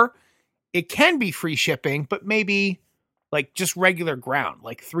 or it can be free shipping, but maybe like just regular ground,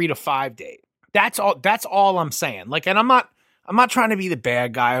 like 3 to 5 days. That's all I'm saying. Like, and I'm not trying to be the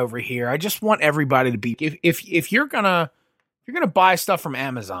bad guy over here. I just want everybody to be, if you're gonna buy stuff from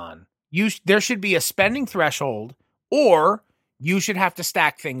Amazon, there should be a spending threshold, or you should have to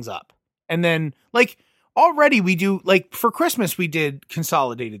stack things up. And then like already we do, like for Christmas, we did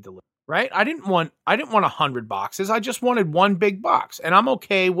consolidated delivery, right? I didn't want 100 boxes. I just wanted one big box, and I'm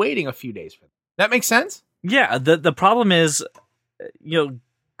okay waiting a few days for that. That makes sense? Yeah. The problem is,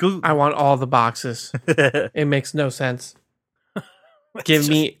 Google. I want all the boxes. It makes no sense. Give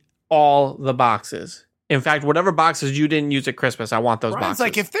me all the boxes. In fact, whatever boxes you didn't use at Christmas, I want those boxes. It's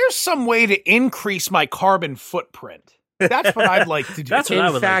like, if there's some way to increase my carbon footprint, that's what I'd like to do. That's what I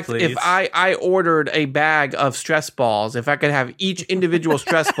would like, please. If I ordered a bag of stress balls, if I could have each individual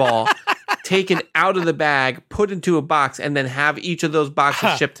stress ball taken out of the bag, put into a box, and then have each of those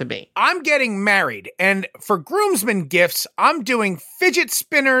boxes shipped to me. I'm getting married, and for groomsmen gifts, I'm doing fidget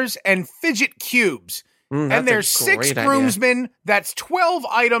spinners and fidget cubes. And there's 6 groomsmen. That's 12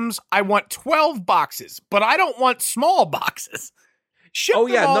 items. I want 12 boxes, but I don't want small boxes. Ship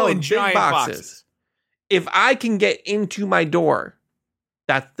them all in giant boxes. If I can get into my door,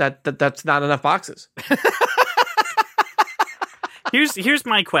 that's not enough boxes. Here's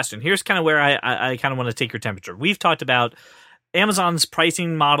my question. Here's kind of where I kind of want to take your temperature. We've talked about Amazon's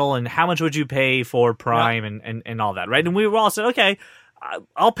pricing model and how much would you pay for Prime and all that, right? And we were all said, okay,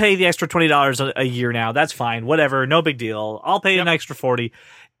 I'll pay the extra $20 a year now. That's fine. Whatever. No big deal. I'll pay an extra $40.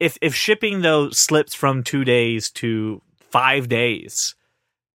 If shipping, though, slips from 2 days to 5 days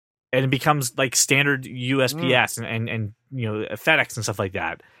and it becomes like standard USPS and FedEx and stuff like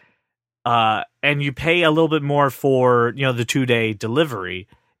that, and you pay a little bit more for, the 2-day delivery,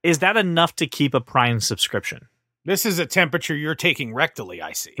 is that enough to keep a Prime subscription? This is a temperature you're taking rectally,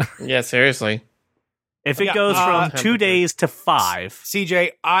 I see. Yeah, seriously. If it goes from 2 days to 5,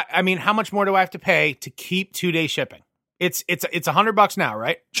 CJ, I mean, how much more do I have to pay to keep 2-day shipping? It's $100 now,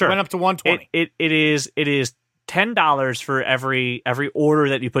 right? Sure. It went up to $120. It is $10 $10 for every order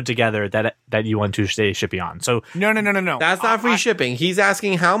that you put together that you want 2-day shipping on. So No. That's not free shipping. He's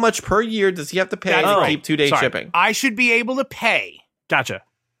asking how much per year does he have to pay That's to right. keep 2-day Sorry. shipping. I should be able to pay. gotcha.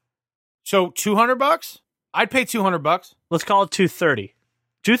 So $200? I'd pay $200. Let's call it $230.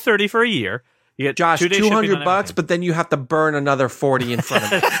 $230 for a year. You get Josh, 2-day shipping on $200, everything. but then you have to burn another 40 in front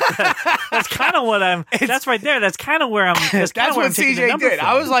of it. That's kind of what I'm. That's right there. That's kind of where I'm. That's, That's where what I'm taking the CJ number did. from.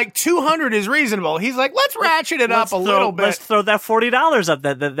 I was like, 200 is reasonable. He's like, let's ratchet it up a little bit. Let's throw that $40 up.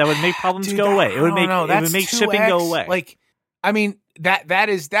 That would make problems Dude, go away. It would I make don't know. it would make shipping go away. Like, I mean, that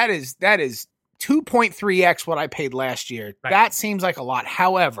is 2.3x what I paid last year. Right. That seems like a lot.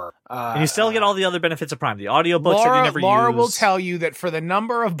 However, and you still get all the other benefits of Prime. The audiobooks that you never Laura use. will tell you that for the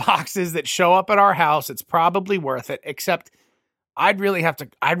number of boxes that show up at our house, it's probably worth it. Except, I'd really have to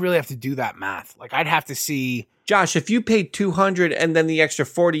do that math. Like, I'd have to see. Josh, if you paid $200 and then the extra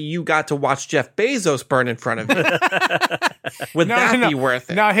 40 you got to watch Jeff Bezos burn in front of you, would that be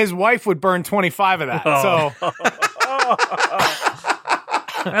worth it? Now his wife would burn 25 of that. Oh.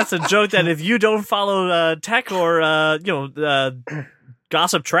 So That's a joke that if you don't follow tech or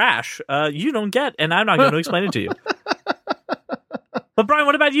gossip trash, you don't get, and I'm not going to explain it to you. But Brian,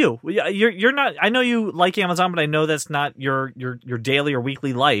 what about you? You're not. I know you like Amazon, but I know that's not your daily or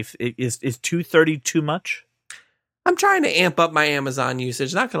weekly life. Is $230 too much? I'm trying to amp up my Amazon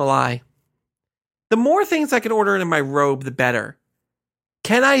usage, not going to lie. The more things I can order in my robe, the better.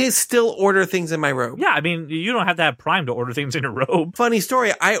 Can I still order things in my robe? Yeah, I mean, you don't have to have Prime to order things in a robe. Funny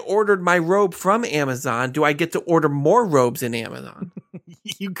story, I ordered my robe from Amazon. Do I get to order more robes in Amazon?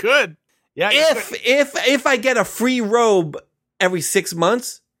 you could. Yeah. you could. If I get a free robe every 6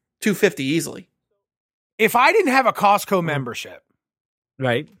 months, $250 easily. If I didn't have a Costco membership,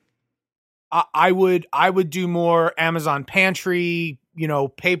 Right. I would do more Amazon pantry,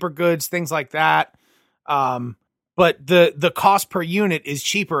 paper goods, things like that. But the cost per unit is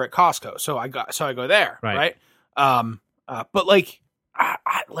cheaper at Costco, so I go there, Right. But like,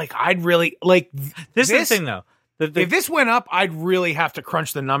 I'd really like This is the thing, though. If this went up, I'd really have to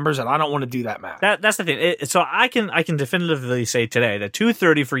crunch the numbers, and I don't want to do that math. That's the thing. So I can definitively say today that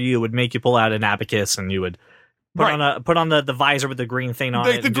 $230 for you would make you pull out an abacus, and you would put on the visor with the green thing on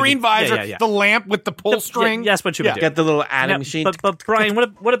it. The and do green visor, yeah. the lamp with the pull string. Yes, what you would do. Get the little adding Now, machine. But Brian,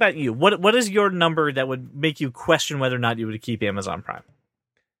 what about you? What is your number that would make you question whether or not you would keep Amazon Prime?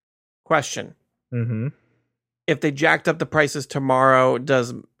 Question. Mm-hmm. If they jacked up the prices tomorrow,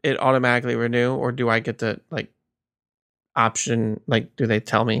 does it automatically renew, or do I get to do they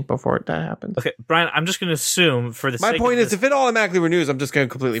tell me before that happens? Okay, Brian, I'm just going to assume for the My sake point of is, this, if it automatically renews, I'm just going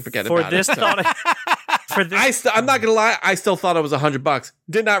to completely forget for about this it. thought, for this, I'm not gonna lie. I still thought it was $100.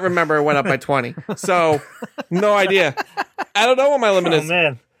 Did not remember it went up by 20. So no idea. I don't know what my limit oh is.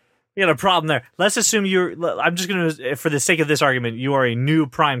 man, we got a problem there. Let's assume I'm just going to, for the sake of this argument, you are a new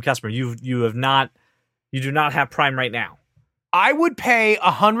Prime customer. You do not have Prime right now. I would pay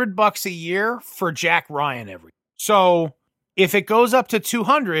 $100 a year for Jack Ryan every. So if it goes up to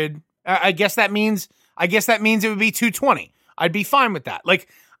 200, I guess that means it would be 220. I'd be fine with that. Like,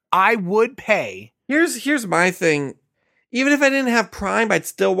 I would pay. Here's my thing. Even if I didn't have Prime, I'd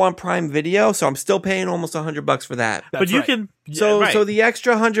still want Prime Video, so I'm still paying almost $100 for that. But you right. can So the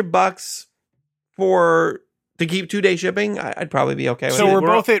extra $100 to keep 2-day shipping, I'd probably be okay with So it.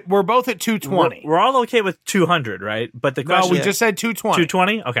 we're both at 220. We're all okay with 200, right? But the No, question we is just said 220.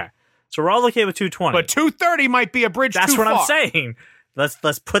 220. Okay, so we're all okay with 220. But 230 might be a bridge That's too what far. I'm saying.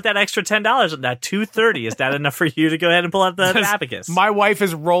 Let's put that extra $10 on that $230. Is that enough for you to go ahead and pull out the abacus? My wife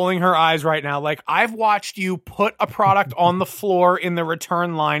is rolling her eyes right now. Like, I've watched you put a product on the floor in the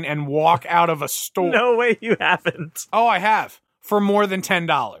return line and walk out of a store. No way you haven't. Oh, I have. For more than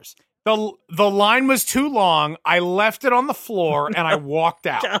 $10. The line was too long. I left it on the floor and I walked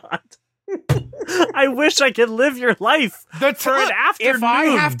out. God. I wish I could live your life for an afternoon. If I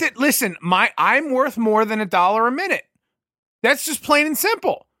have to listen, I'm worth more than $1 a minute. That's just plain and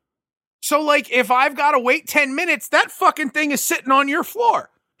simple. So, like, if I've got to wait 10 minutes, that fucking thing is sitting on your floor.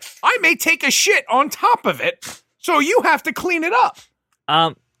 I may take a shit on top of it, so you have to clean it up.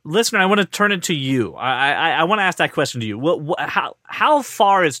 Listener, I want to turn it to you. I want to ask that question to you. How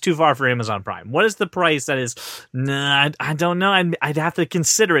far is too far for Amazon Prime? What is the price that is? Nah, I don't know. I'd have to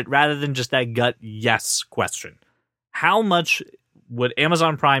consider it rather than just that gut yes question. How much would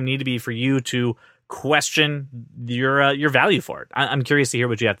Amazon Prime need to be for you to question your value for it? I'm curious to hear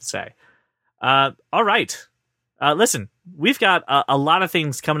what you have to say. All right. Listen, we've got a lot of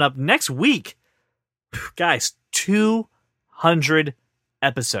things coming up next week. Guys, 200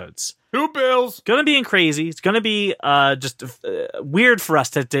 episodes. Who bills? Going to be crazy. It's going to be just weird for us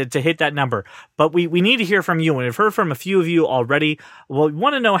to hit that number. But we need to hear from you. And we've heard from a few of you already. Well, we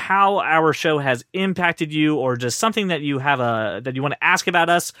want to know how our show has impacted you, or just something that you have that you want to ask about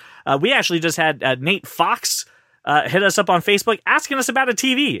us. We actually just had Nate Fox hit us up on Facebook asking us about a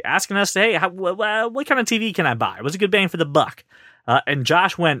TV, asking us, hey, what kind of TV can I buy? What's a good bang for the buck? And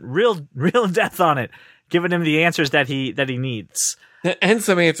Josh went real in depth on it, giving him the answers that he needs. And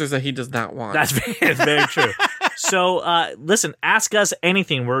some answers that he does not want. That's very true. So, listen, ask us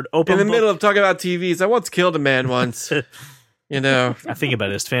anything. We're open. In the middle of talking about TVs, I once killed a man once. You know, I think about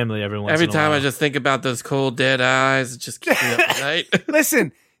his family every once every in a time while. I just think about those cold dead eyes, it just keeps me up at night.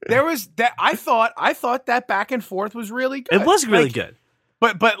 Listen, there was that. I thought that back and forth was really good. It was really Like, good.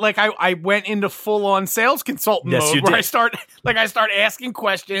 But like I went into full on sales consultant Yes, mode you where did. I start asking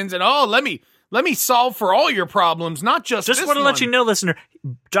questions and let me solve for all your problems, not just Just this want to one. let you know, listener,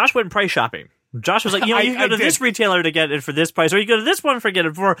 Josh went price shopping. Josh was like, you can go to this retailer to get it for this price, or you go to this one for get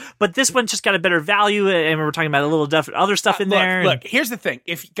it for, but this one just got a better value, and we were talking about a little other stuff in there. Look, here's the thing.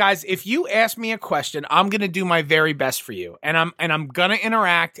 If you ask me a question, I'm going to do my very best for you, and I'm going to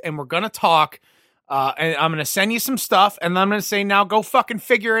interact, and we're going to talk, and I'm going to send you some stuff, and I'm going to say, now go fucking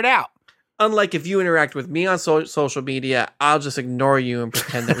figure it out. Unlike if you interact with me on social media, I'll just ignore you and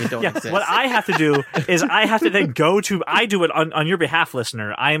pretend that we don't exist. What I have to do is I have to then I do it on your behalf,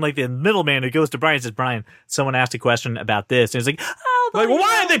 listener. I am like the middleman who goes to Brian and says, Brian, someone asked a question about this. And he's like, oh, Like, well,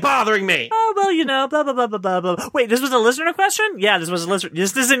 why are they bothering me? Oh, well, blah, blah, blah, blah, blah, blah. Wait, this was a listener question? Yeah, this was a listener.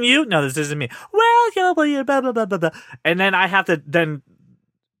 This isn't you? No, this isn't me. Well, blah, blah, blah, blah, blah. And then I have to then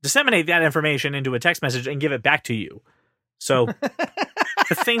disseminate that information into a text message and give it back to you. So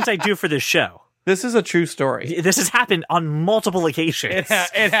the things I do for this show. This is a true story. This has happened on multiple occasions. It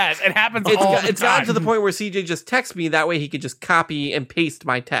has. It happens It's all the time. gotten to the point where CJ just texts me. That way he could just copy and paste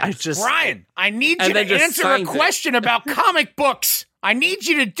my text. Brian, I need And you then to just answer a signs it. question about comic books. I need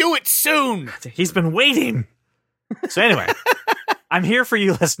you to do it soon. He's been waiting. So anyway, I'm here for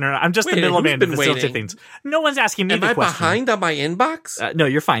you, listener. I'm just Wait, the middleman to who's been facilitate waiting? things. No one's asking me Am the I question. behind on my inbox? No,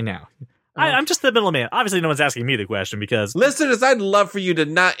 you're fine now. I'm just the middleman. Obviously, no one's asking me the question because Listeners, I'd love for you to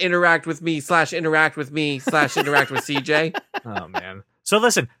not interact with me / interact with me / interact with CJ. oh man. So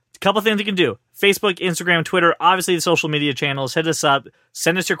listen, a couple things you can do: Facebook, Instagram, Twitter. Obviously, the social media channels. Hit us up.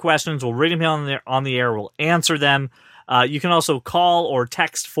 Send us your questions. We'll read them on the air. We'll answer them. You can also call or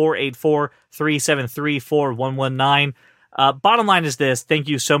text 484-373-4119. Bottom line is this: thank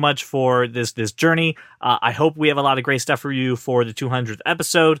you so much for this journey. I hope we have a lot of great stuff for you for the 200th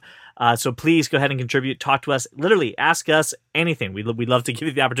episode. So please go ahead and contribute. Talk to us. Literally, ask us anything. We'd love to give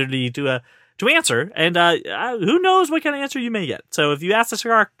you the opportunity to answer. And who knows what kind of answer you may get. So if you ask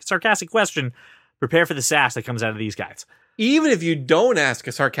a sarcastic question, prepare for the sass that comes out of these guys. Even if you don't ask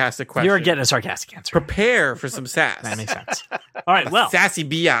a sarcastic question, You're getting a sarcastic answer. prepare for some sass. That makes sense. All right. Well, Sassy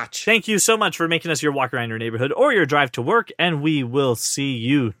biatch. thank you so much for making us your walk around your neighborhood or your drive to work. And we will see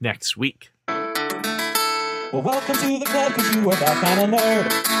you next week. Well, welcome to the club because you are that kind of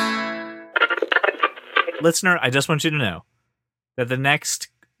nerd. Listener, I just want you to know that the next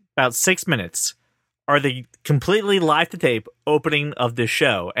about 6 minutes are the completely live to tape opening of this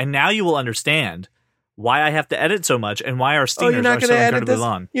show. And now you will understand why I have to edit so much and why our stingers you're not are so going to edit incredibly this?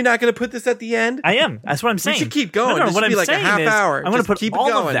 long. You're not going to put this at the end? I am. That's what I'm saying. should keep going. No, This what should I'm be like a saying half is hour. I'm going to Just put keep it all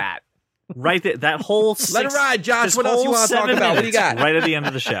of going. that right there. That whole Let it ride, Josh. this What else you whole wanna talk 7 about? What do you minutes got? right at the end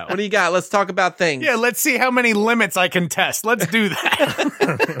of the show. What do you got? Let's talk about things. Yeah, let's see how many limits I can test. Let's do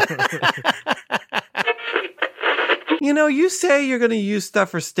that. You know, you say you're going to use stuff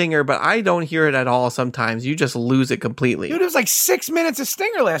for Stinger, but I don't hear it at all sometimes. You just lose it completely. Dude, it was like 6 minutes of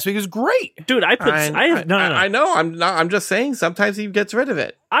Stinger last week. It was great. Dude, I know. I'm just saying sometimes he gets rid of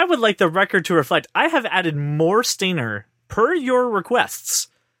it. I would like the record to reflect I have added more Stinger per your requests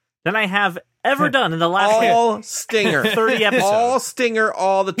than I have ever done in the last All Stinger. 30 episodes. All Stinger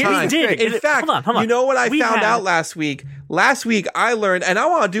all the time. did. In fact, Hold on. you know what I We found had- out last week? Last week I learned, and I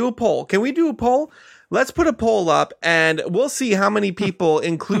want to do a poll. Can we do a poll? Let's put a poll up, and we'll see how many people,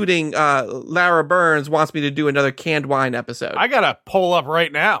 including Lara Burns, wants me to do another canned wine episode. I got to pull up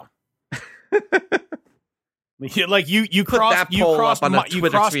right now. You Put that poll up on the you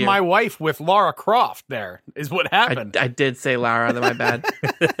Twitter crossed sphere. my wife with Lara Croft. There is what happened. I did say Lara, my bad.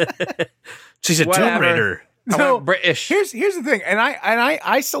 She's a Whatever. Tomb Raider. I So, went British. Here's the thing, and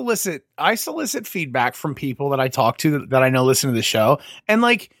I solicit feedback from people that I talk to that I know listen to the show, and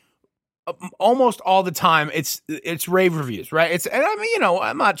like almost all the time it's rave reviews, right? And I mean,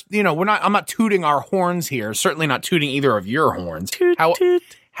 I'm not tooting our horns here, certainly not tooting either of your horns. Toot, toot.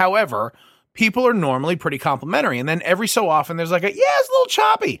 However, people are normally pretty complimentary, and then every so often there's like it's a little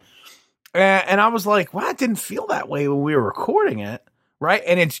choppy. And I was like, well, it didn't feel that way when we were recording it. Right.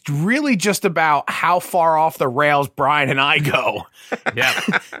 And it's really just about how far off the rails Brian and I go. Yeah.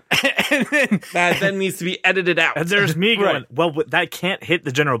 And then, That then needs to be edited out. And there's me going, Right. well, that can't hit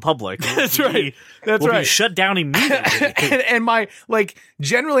the general public. That's right. That's We'll be right. shut down immediately. and my, like,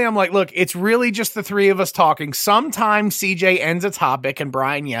 generally I'm like, look, it's really just the three of us talking. Sometimes CJ ends a topic and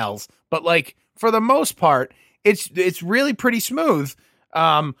Brian yells, but like, for the most part, it's really pretty smooth.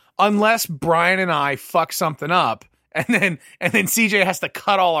 Unless Brian and I fuck something up. And then CJ has to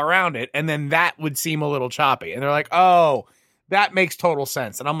cut all around it, and then that would seem a little choppy. And they're like, "Oh, that makes total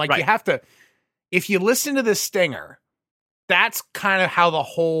sense." And I'm like, Right. "You have to, if you listen to this stinger, that's kind of how the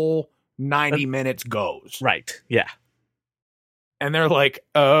whole 90 minutes goes." Right. Yeah. And they're like,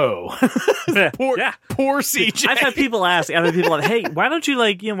 "Oh, poor, Yeah. poor CJ." I've had people ask, hey, why don't you do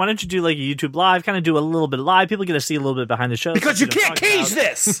like a YouTube live, kind of do a little bit live? People get to see a little bit behind the show. Because you something to can't talk cage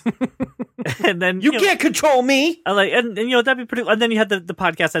this. about. And then, You know, can't control me. I like, and that'd be pretty, and then you had the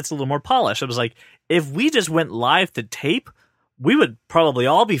podcast that's a little more polished. I was like, if we just went live to tape, we would probably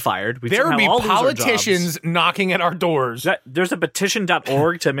all be fired. We'd there would somehow be all lose our politicians jobs. knocking at our doors. There's a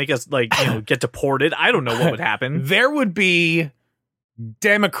petition.org to make us get deported. I don't know what would happen. There would be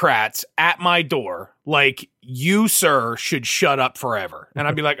Democrats at my door like, "You, sir, should shut up forever." And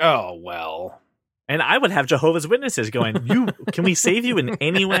I'd be like, "Oh, well." And I would have Jehovah's Witnesses going, can we save you in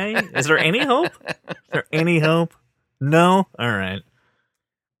any way? Is there any hope? Is there any hope? No? All right.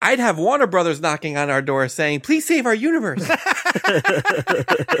 I'd have Warner Brothers knocking on our door saying, "Please save our universe."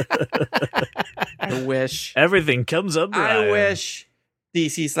 I wish. Everything comes up. I wish.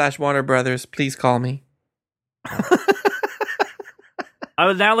 DC/Warner Brothers, please call me. I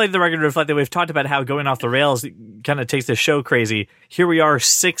would now like the record to reflect that we've talked about how going off the rails kind of takes the show crazy. Here we are,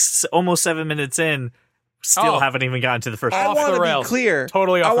 almost 7 minutes in, still haven't even gotten to the first. I Off want the to be rails. clear.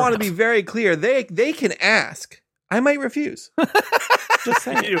 Totally off I the want to rails. be very clear. They can ask. I might refuse. Just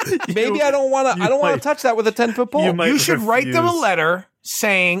saying. Maybe I don't want to. I don't want might- to touch that with a 10-foot pole. you might You should write them a refuse. letter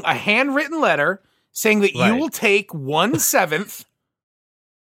saying, a handwritten letter saying that you Right. will take 1/7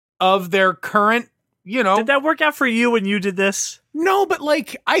 of their current, Did that work out for you when you did this? No, but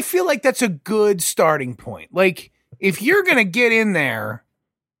like, I feel like that's a good starting point. Like, if you're going to get in there,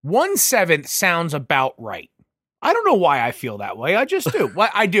 1/7 sounds about right. I don't know why I feel that way. I just do. Well,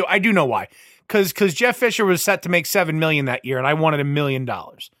 I do know why. Because Jeff Fisher was set to make $7 million that year, and I wanted $1 million.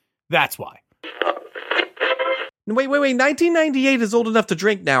 That's why. Wait. 1998 is old enough to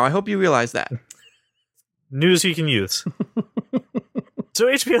drink now. I hope you realize that. News you can use. So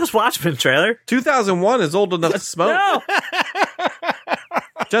HBO's Watchmen trailer. 2001 is old enough to smoke. No!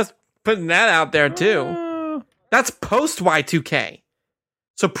 Just putting that out there too. That's post Y2K.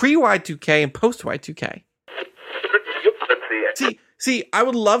 So pre Y2K and post Y2K. See, I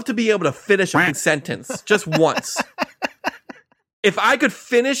would love to be able to finish a sentence just once. If I could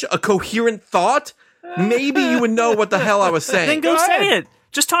finish a coherent thought, maybe you would know what the hell I was saying. Then go say it.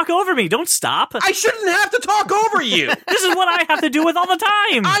 Just talk over me. Don't stop. I shouldn't have to talk over you. This is what I have to do with all the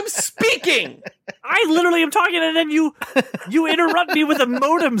time. I'm speaking. I literally am talking, and then you interrupt me with a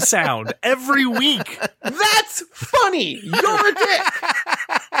modem sound every week. That's funny. You're a dick.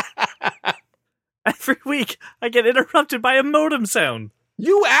 Every week, I get interrupted by a modem sound.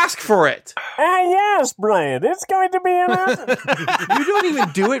 You ask for it. Yes, Brian, it's going to be an You don't even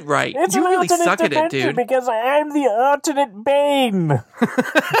do it right. It's You an really alternate suck at it, dimension dude. because I'm the alternate Bane.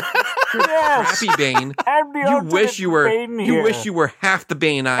 Yes, Happy Bane. I'm the You alternate wish you were. Bane You here. wish you were half the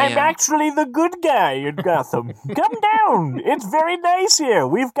Bane I I'm am. actually the good guy in Gotham. Come down. It's very nice here.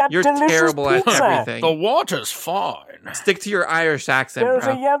 We've got You're delicious terrible at pizza. everything. The water's fine. Stick to your Irish accent, There's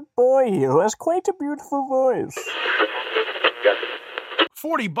bro. a young boy here who has quite a beautiful voice.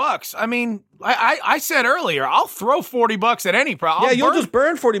 $40. I mean, I said earlier, I'll throw $40 at any problem. Yeah, you'll just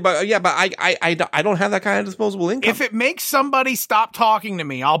burn $40. Yeah, but I don't have that kind of disposable income. If it makes somebody stop talking to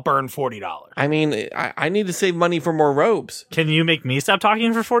me, I'll burn $40. I mean, I need to save money for more robes. Can you make me stop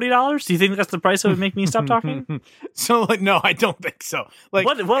talking for $40? Do you think that's the price that would make me stop talking? So, like, no, I don't think so. Like,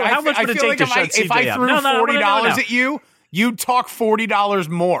 How much would it take to shut if I CJ up? threw No, $40 no. at you, you'd talk $40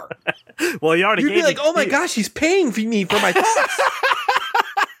 more. Well, you already You'd gave be like, me- oh my gosh, he's paying me for my thoughts.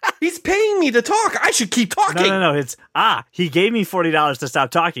 He's paying me to talk. I should keep talking. No. It's, he gave me $40 to stop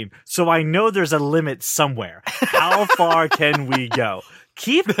talking, so I know there's a limit somewhere. How far can we go?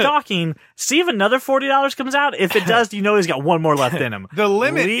 Keep talking. See if another $40 comes out. If it does, you know he's got one more left in him. The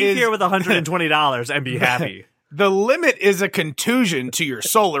limit Leave is- here with $120 and be happy. The limit is a contusion to your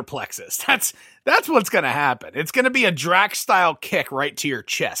solar plexus. That's what's going to happen. It's going to be a Drax style kick right to your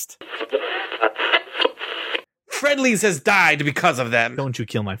chest. Friendlies has died because of them. Don't you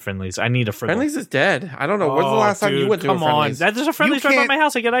kill my Friendlies. I need a Fribble. Friendlies is dead. I don't know. When's the last time you dude, went to a come on. Friendlies? There's a Friendlies right by can't- my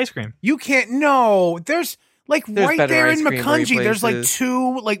house. I get ice cream. You can't. No, there's right better there ice in cream Macungie. There's like places.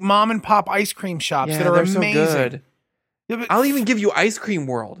 2 like mom and pop ice cream shops Yeah, that are they're amazing. so good. Yeah, but I'll even give you Ice Cream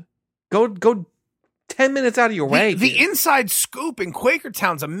World. Go 10 minutes out of your way. the dude. inside scoop in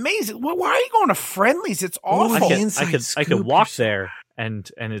Quakertown's amazing. Why are you going to Friendlies? It's Oh, awful. the I inside could scoop walk is- there and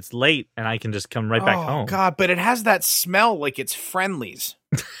it's late and I can just come right back home. God, but it has that smell like it's Friendlies.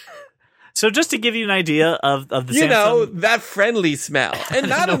 So just to give you an idea of the You Samsung, know, that friendly smell. And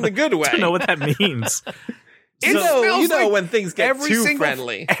not in the good way. I don't know what that means. It You smells know like when things get too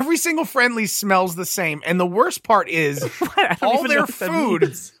friendly. Every single Friendlies smells the same, and the worst part is I don't all even know their what that food.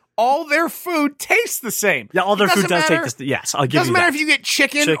 means. All their food tastes the same. Yeah, all their It food doesn't does matter- take this. Yes, I'll give Doesn't you matter that. if you get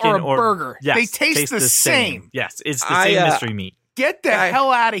chicken or a burger. Yes, they taste the same. Yes, it's the I, same uh, mystery meat. Get the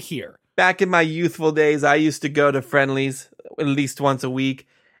hell out of here. Back in my youthful days, I used to go to Friendlies at least once a week,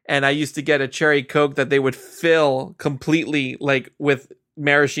 and I used to get a cherry Coke that they would fill completely like with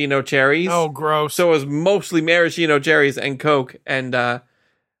maraschino cherries. Oh, gross. So it was mostly maraschino cherries and Coke, and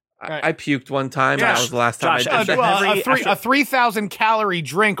I puked one time, and that was the last time Josh, I did that. after- a 3,000 calorie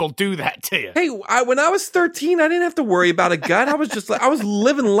drink will do that to you. Hey, when I was 13, I didn't have to worry about a gut. I was just like, I was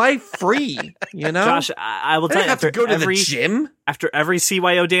living life free, you know? Josh, I will I tell didn't you, have to go to the gym. after every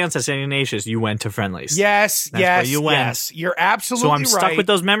CYO dance at St. Ignatius, you went to Friendlies. Yes, That's yes, where you went. yes. You're absolutely So I'm right. stuck with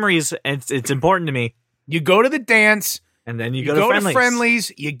those memories. And it's important to me. You go to the dance, And then you you go to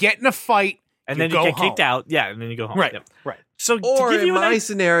Friendlies. you get in a fight, And you then you go get home. kicked out. Yeah, and then you go home. Right, Yep. right. So Or to give in you my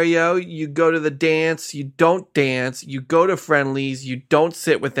scenario, you go to the dance, you don't dance, you go to Friendlies, you don't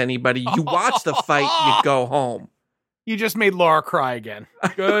sit with anybody, you watch the fight, you go home. You just made Laura cry again.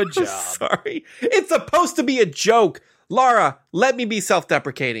 Good job. Sorry. It's supposed to be a joke. Laura, let me be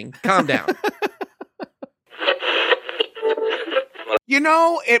self-deprecating. Calm down. You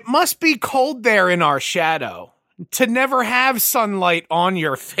know, it must be cold there in our shadow to never have sunlight on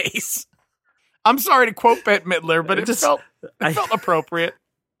your face. I'm sorry to quote Bette Midler, but it felt appropriate.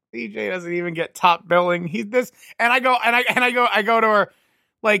 DJ doesn't even get top billing. I go to her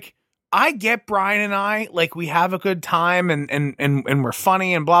like, I get Brian and I, like, we have a good time and we're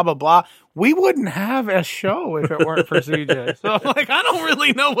funny and blah blah blah. We wouldn't have a show if it weren't for CJ. So like, I don't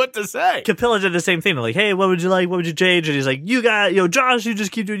really know what to say. Capilla did the same thing. They're like, hey, what would you like? What would you change? And he's like, Josh, you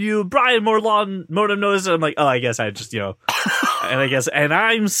just keep doing you. Brian, more lawn modem notice. And I'm like, oh, I guess I just, and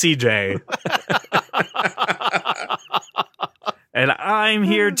I'm CJ. And I'm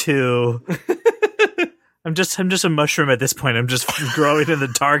here too. I'm just a mushroom at this point. I'm just growing in the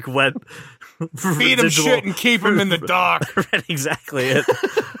dark, wet. Feed him shit and keep him in the dark. Right, exactly it.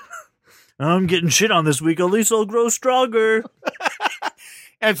 I'm getting shit on this week. At least I'll grow stronger.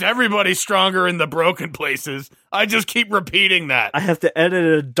 It's everybody stronger in the broken places. I just keep repeating that. I have to edit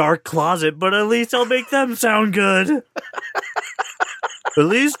a dark closet, but at least I'll make them sound good. At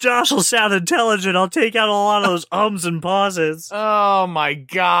least Josh will sound intelligent. I'll take out a lot of those ums and pauses. Oh my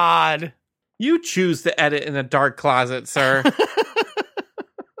God. You choose to edit in a dark closet, sir.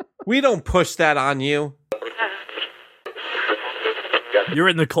 We don't push that on you. You're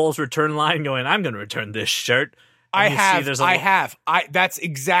in the Kohl's return line going, I'm going to return this shirt. I And you see have. there's a I lo- have. That's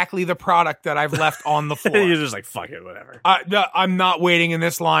exactly the product that I've left on the floor. You're just like, fuck it, whatever. No, I'm not waiting in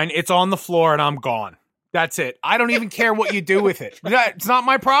this line. It's on the floor and I'm gone. That's it. I don't even care what you do with it. It's not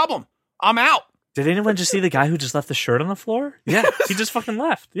my problem. I'm out. Did anyone just see the guy who just left the shirt on the floor? Yeah, he just fucking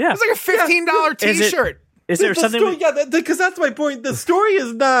left. Yeah. It's like a $15 Is it- t-shirt. Is there something? Because that's my point. The story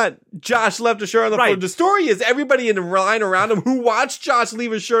is not Josh left a shirt on the floor. Right. The story is everybody in the line around him who watched Josh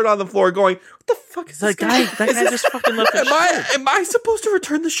leave his shirt on the floor going, what the fuck is this That guy just fucking left the shirt. Am I supposed to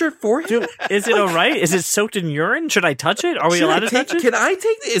return the shirt for him? Dude, is it all right? Is it soaked in urine? Should I touch it? Are we Should allowed I to touch it? Can I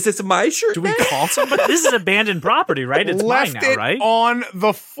take it? Is this my shirt? Do we call somebody? This is abandoned property, right? It's Left mine now, it right? on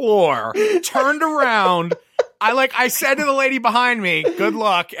the floor. Turned around. I said to the lady behind me, good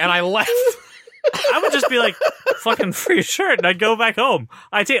luck, and I left. I would just be like, fucking free shirt, and I'd go back home.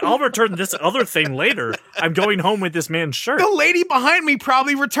 I'll return this other thing later. I'm going home with this man's shirt. The lady behind me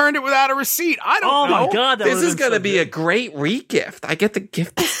probably returned it without a receipt. I don't Oh know. my god, that This would've is been going to so be good. a great re-gift. I get to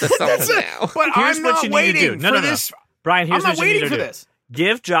gift this to someone now. But Here's I'm what not you need to waiting do. No, for no. this. Brian, here's I'm not what you need waiting to for do. this.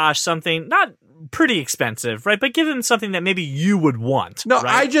 Give Josh something not pretty expensive, right? But give him something that maybe you would want. No,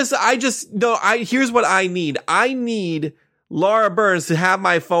 right? here's what I need. I need Laura Burns to have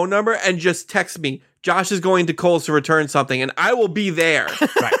my phone number and just text me. Josh is going to Kohl's to return something, and I will be there. Right.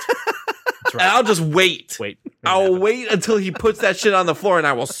 That's And right. I'll just wait. Wait. I'll wait until he puts that shit on the floor, and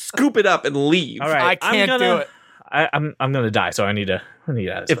I will scoop it up and leave. All right. I can't do it. I'm gonna die, so I need to.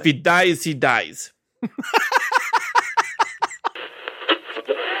 If he dies, he dies.